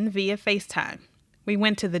union via FaceTime. We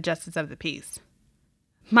went to the Justice of the Peace.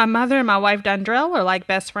 My mother and my wife Dondrell are like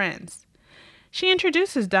best friends. She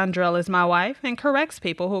introduces Dondrell as my wife and corrects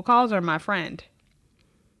people who calls her my friend.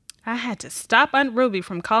 I had to stop Aunt Ruby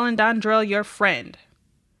from calling Dondrell your friend.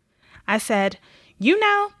 I said, "You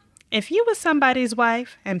know, if you was somebody's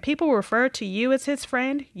wife and people referred to you as his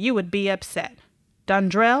friend, you would be upset.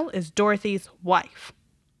 Dondrell is Dorothy's wife."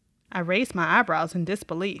 I raised my eyebrows in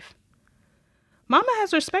disbelief. Mama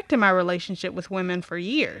has respected my relationship with women for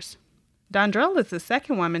years. Dondrell is the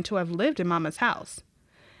second woman to have lived in Mama's house.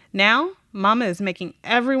 Now, Mama is making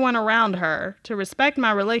everyone around her to respect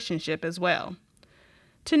my relationship as well.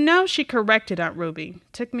 To know she corrected Aunt Ruby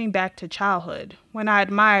took me back to childhood when I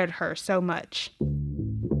admired her so much.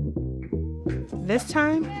 This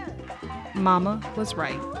time, Mama was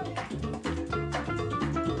right.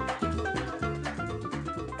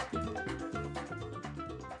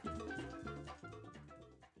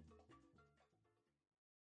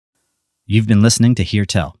 You've been listening to Hear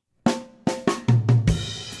Tell.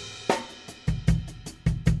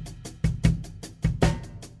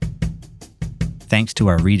 Thanks to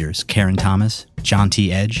our readers, Karen Thomas, John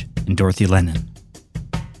T. Edge, and Dorothy Lennon.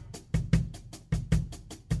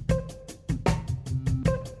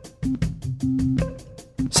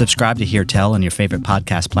 Subscribe to Hear Tell on your favorite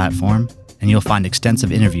podcast platform, and you'll find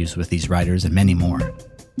extensive interviews with these writers and many more.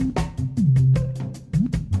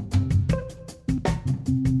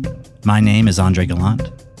 My name is Andre Gallant,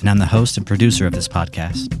 and I'm the host and producer of this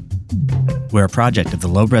podcast. We're a project of the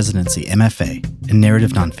Loeb Residency MFA in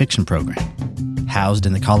Narrative Nonfiction program, housed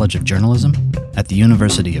in the College of Journalism at the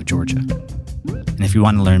University of Georgia. And if you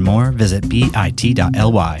want to learn more, visit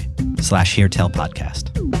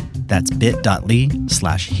bit.ly/HearTellPodcast. That's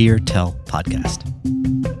bit.ly/HearTellPodcast.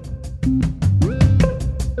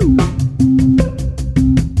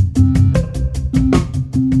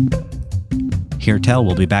 Hear Tell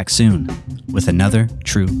will be back soon with another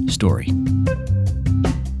true story.